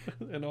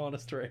 An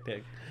honest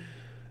rating.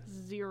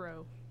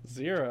 0.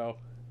 0.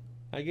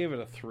 I gave it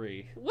a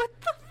 3. What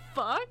the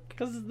fuck?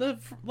 Because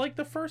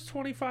the first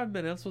 25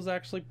 minutes was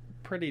actually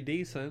pretty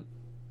decent,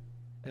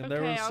 and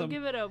there was I'll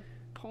give it a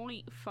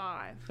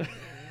 0.5.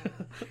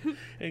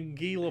 And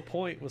Guy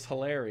Lapointe was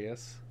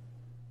hilarious.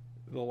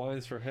 The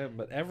lines for him,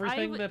 but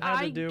everything that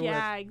had to do with...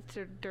 I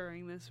gagged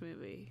during this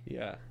movie.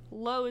 Yeah.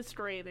 Lowest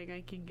rating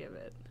I can give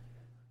it.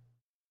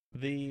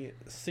 The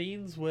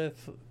scenes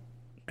with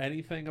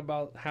anything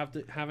about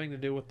having to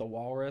do with the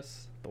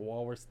walrus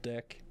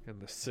dick, and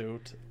the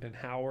suit, and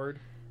Howard.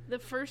 The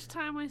first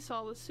time I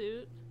saw the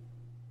suit,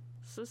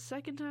 it's the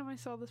second time I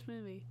saw this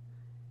movie,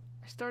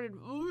 I started...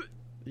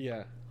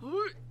 Yeah.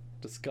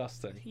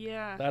 Disgusting.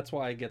 Yeah. That's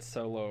why it gets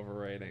so low of a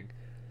rating.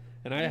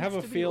 And I have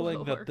a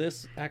feeling that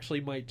this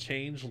actually might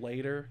change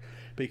later,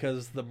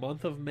 because the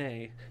month of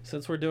May,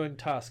 since we're doing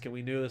Tusk and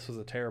we knew this was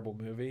a terrible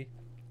movie,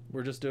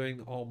 we're just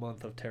doing all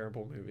month of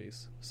terrible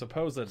movies.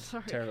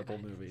 Terrible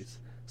movies.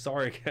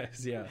 Sorry,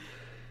 guys, yeah.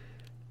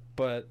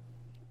 But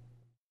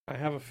I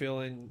have a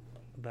feeling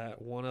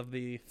that one of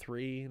the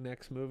 3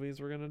 next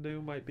movies we're going to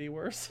do might be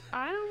worse.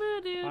 I don't know,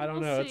 dude. I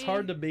don't know. See. It's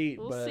hard to beat,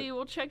 We'll see.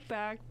 We'll check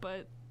back,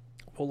 but...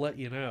 We'll let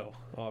you know,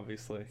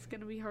 obviously. It's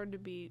going to be hard to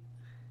beat.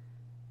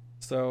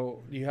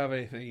 So, do you have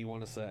anything you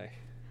want to say?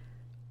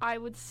 I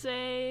would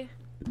say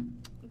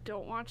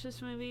don't watch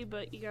this movie,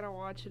 but you got to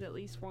watch it at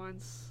least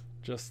once.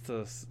 Just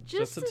to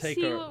take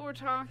see what we're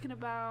talking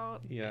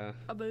about. Yeah.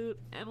 About,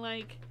 and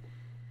like,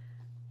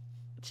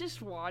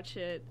 just watch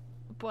it.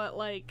 But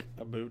like,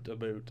 a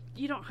boot.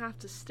 You don't have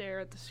to stare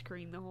at the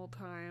screen the whole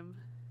time.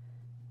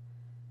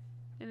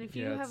 And if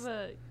you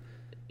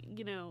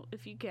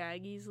if you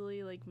gag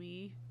easily like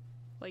me,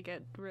 like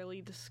at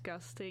really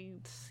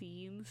disgusting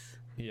scenes.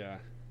 Yeah.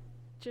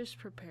 Just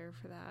prepare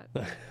for that.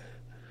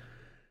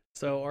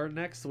 So our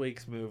next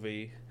week's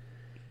movie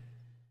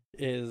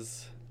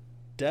is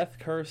Death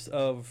Curse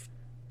of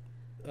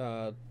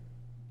Tarto.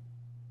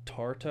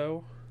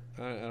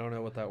 I don't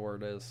know what that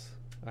word is.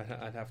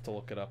 I'd have to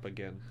look it up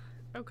again.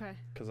 Okay.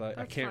 Because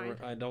I can't.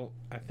 I don't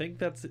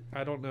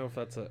know if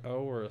that's an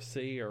O or a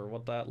C or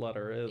what that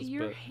letter is.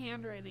 Your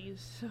handwriting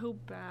is so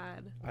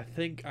bad. I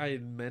think I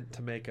meant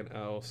to make an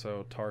O,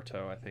 so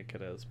Tarto I think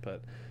it is,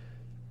 but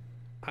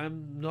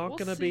I'm not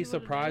going to be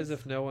surprised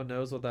if no one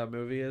knows what that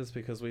movie is,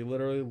 because we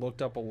literally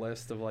looked up a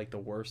list of like the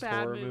worst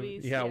horror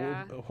movies.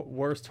 Yeah,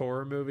 worst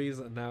horror movies,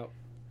 and that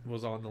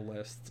was on the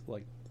list,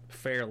 like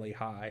fairly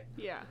high.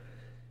 Yeah.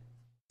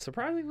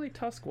 Surprisingly,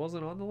 Tusk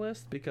wasn't on the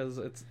list because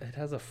it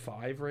has a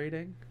 5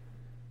 rating,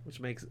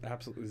 which makes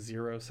absolutely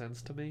 0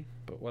 sense to me,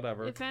 but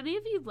whatever. If any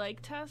of you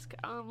like Tusk,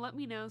 let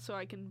me know so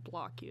I can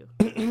block you.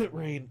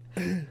 Rain.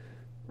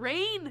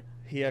 Rain?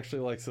 He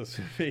actually likes this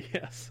movie,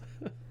 yes.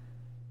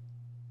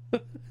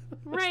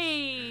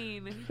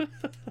 Rain!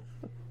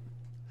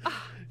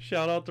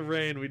 Shout out to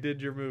Rain, we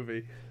did your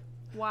movie.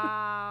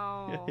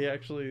 Wow. Yeah, he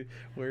actually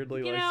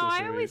weirdly likes this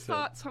movie. I always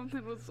thought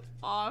something was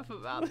off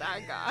about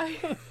that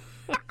guy.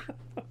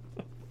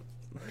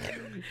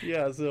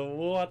 Yeah, so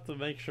we'll have to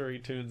make sure he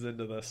tunes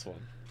into this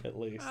one, at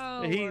least.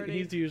 Oh,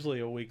 he's usually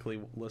a weekly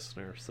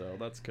listener, so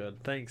that's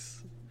good.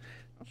 Thanks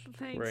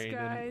Rain,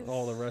 guys. and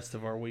all the rest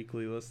of our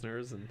weekly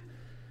listeners, and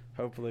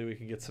hopefully we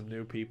can get some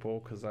new people,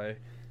 because I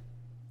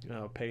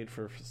paid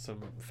for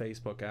some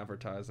Facebook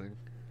advertising.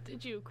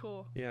 Did you?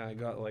 Cool. Yeah, I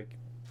got like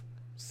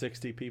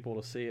 60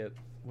 people to see it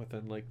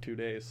within like 2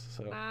 days.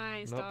 So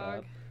Nice, not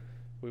dog. bad.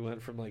 We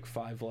went from like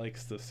 5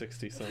 likes to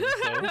 60 some, so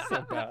it's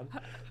not bad.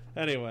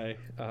 Anyway,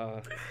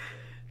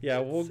 yeah,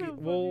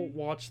 we'll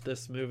watch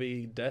this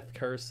movie, Death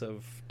Curse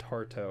of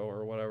Tarto,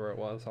 or whatever it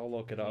was. I'll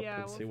look it up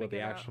and see what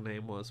the actual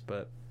name was.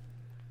 But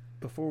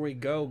before we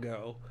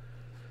go,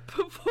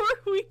 before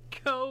we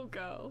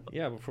go.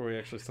 Yeah, before we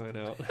actually sign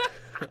out,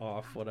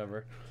 off,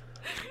 whatever.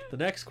 The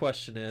next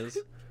question is,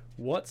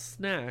 what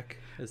snack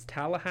is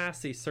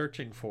Tallahassee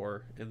searching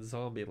for in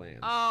Zombieland?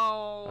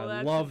 Oh,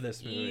 I love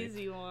this movie.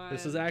 Easy one.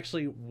 This is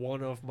actually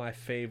one of my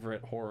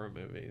favorite horror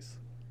movies.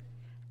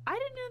 I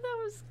didn't know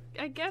that was.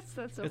 I guess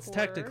that's a. It's horror.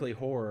 Technically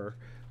horror,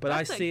 but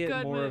That's I see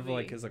it more movie. of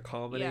like as a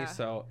comedy. Yeah.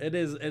 So it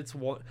is. It's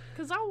one.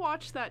 Because I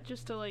watched that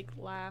just to like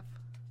laugh.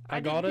 I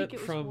got didn't think it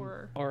was from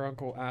horror. our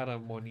Uncle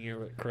Adam one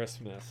year at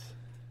Christmas,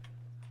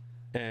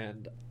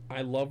 and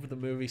I loved the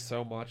movie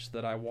so much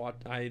that I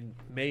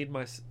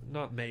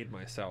not made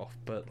myself,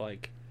 but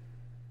like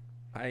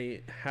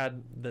I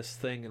had this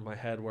thing in my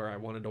head where I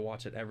wanted to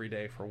watch it every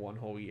day for one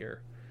whole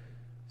year.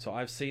 So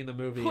I've seen the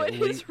movie. What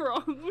is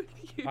wrong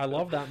with you? I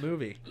love that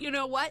movie. You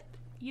know what?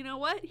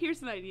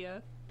 Here's an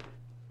idea.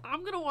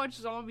 I'm gonna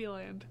watch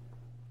Zombieland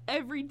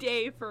every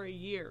day for a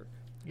year.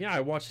 Yeah,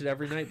 I watched it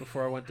every night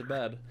before I went to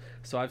bed.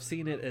 So I've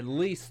seen it at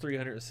least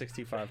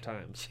 365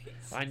 times.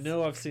 Jesus. I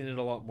know I've seen it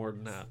a lot more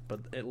than that, but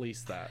at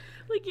least that.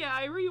 Like, yeah,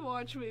 I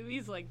rewatch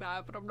movies like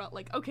that, but I'm not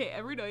like, okay,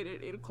 every night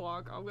at 8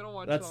 o'clock, I'm gonna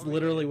watch That's Zombieland.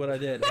 literally what I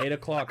did. 8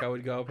 o'clock, I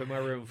would go up in my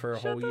room for a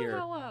Shut whole the year.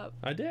 hell up.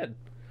 I did.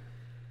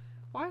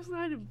 Why wasn't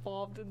I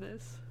involved in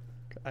this?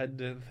 I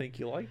didn't think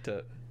you liked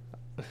it.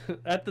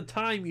 At the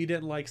time, you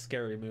didn't like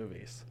scary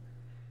movies.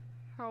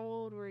 How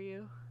old were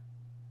you?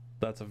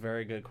 That's a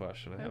very good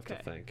question. I have to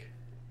Okay. think.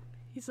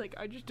 He's like,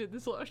 I just did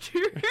this last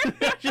year.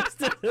 I just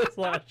did this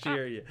last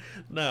year.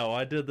 No,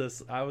 I did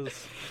this. I was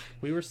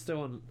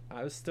still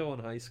in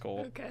high school.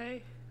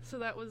 Okay. So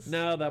that was...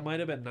 No, that might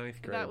have been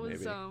 9th grade. That was,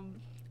 maybe.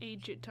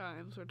 ancient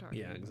times we're talking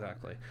Yeah, about.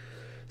 exactly.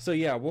 So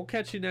yeah, we'll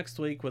catch you next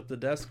week with the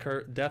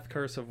death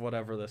curse of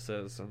whatever this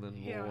is, and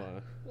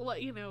then we'll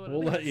let you know what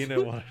we'll it is. let you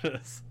know what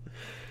it is.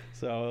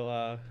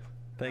 So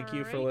thank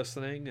you for Alright.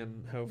 listening,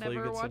 and hopefully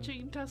Never you get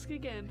watching Tusk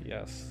again.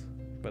 Yes,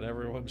 but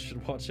everyone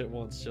should watch it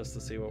once just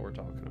to see what we're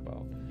talking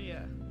about.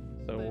 Yeah.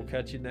 So we'll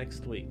catch you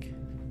next week.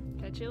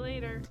 Catch you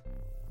later.